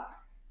woke up,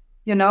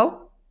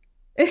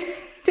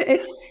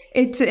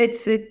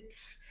 It's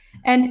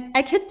and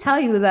I can tell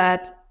you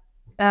that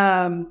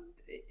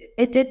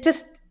it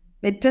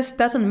just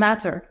doesn't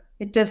matter.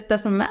 It just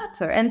doesn't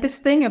matter. And this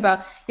thing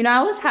about,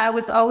 I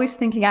was always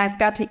thinking I've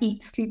got to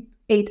sleep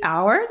 8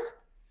 hours,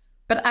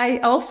 but I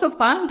also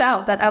found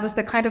out that I was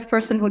the kind of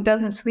person who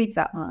doesn't sleep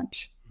that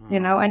much,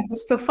 and who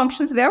still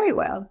functions very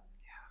well.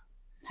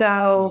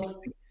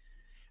 So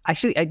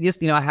actually, I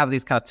just, I have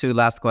these kind of two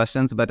last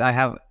questions, but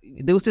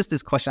there was just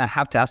this question I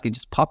have to ask you,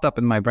 just popped up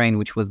in my brain,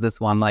 which was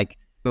this one, like,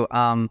 so,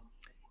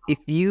 if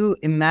you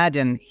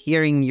imagine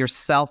hearing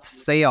yourself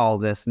say all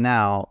this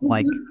now,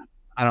 like,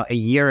 I don't know, a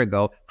year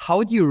ago, how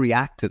would you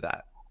react to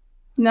that?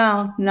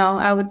 No,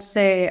 I would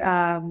say,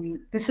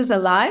 this is a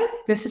lie.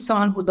 This is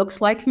someone who looks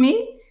like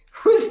me,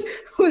 who's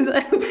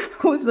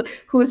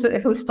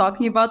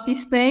talking about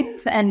these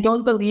things, and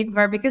don't believe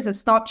her because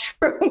it's not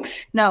true.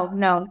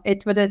 No,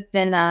 it would have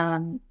been,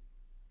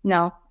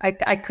 no,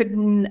 I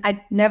couldn't, I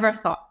never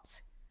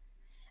thought.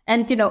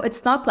 And,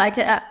 it's not like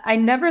I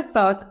never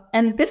thought,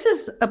 and this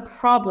is a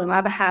problem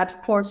I've had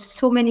for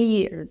so many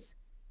years.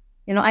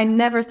 I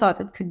never thought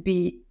it could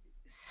be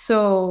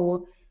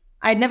so,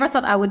 I never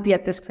thought I would be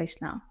at this place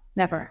now.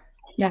 Never.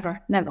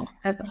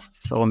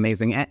 So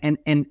amazing.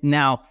 And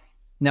now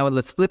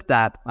let's flip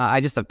that. I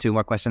just have two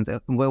more questions.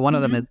 One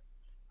of them is,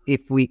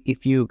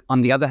 if you,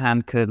 on the other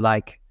hand, could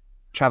like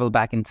travel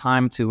back in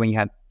time to when you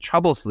had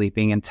trouble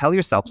sleeping and tell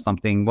yourself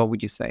something, what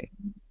would you say?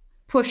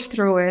 Push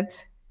through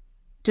it.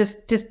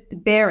 Just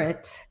bear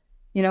it.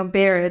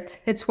 Bear it.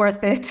 It's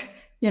worth it.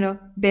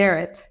 Bear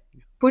it.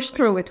 Push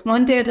through it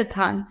one day at a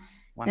time.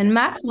 And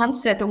Matt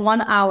once said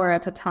 1 hour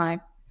at a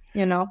time.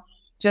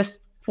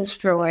 Just push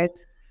through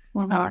it.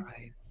 1 hour.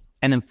 Right.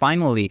 And then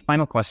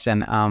final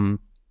question.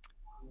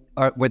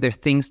 Were there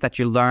things that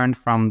you learned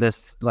from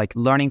this, like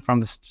learning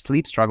from the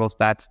sleep struggles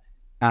that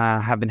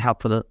have been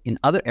helpful in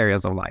other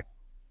areas of life?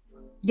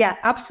 Yeah,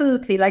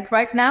 absolutely. Like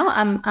right now,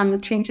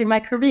 I'm changing my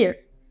career,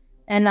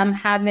 and I'm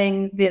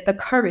having the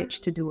courage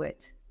to do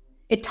it.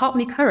 It taught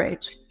me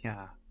courage.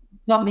 Yeah,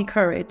 taught me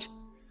courage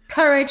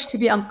to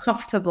be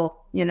uncomfortable.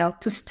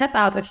 To step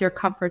out of your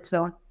comfort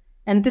zone.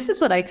 And this is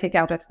what I take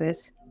out of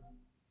this.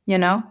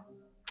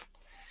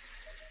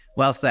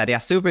 Well said. Yeah,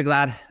 super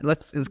glad.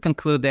 Let's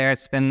conclude there.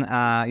 It's been,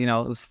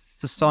 it was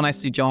so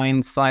nice to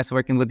join, so nice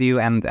working with you,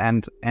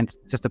 and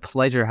just a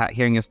pleasure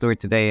hearing your story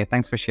today.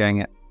 Thanks for sharing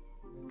it.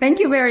 Thank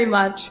you very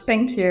much.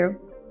 Thank you.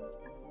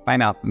 Bye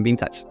now. Be in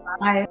touch.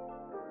 Bye.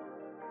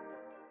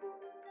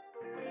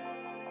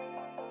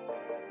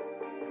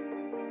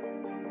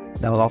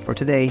 That was all for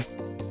today.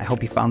 I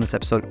hope you found this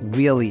episode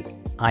really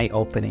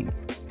eye-opening.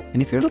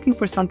 And if you're looking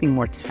for something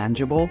more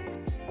tangible,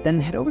 then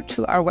head over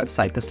to our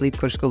website,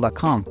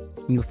 thesleepcoachschool.com.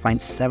 You'll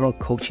find several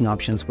coaching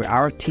options where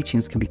our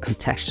teachings can be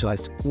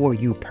contextualized for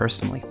you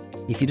personally.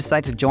 If you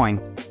decide to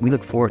join, we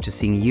look forward to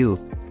seeing you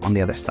on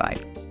the other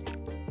side.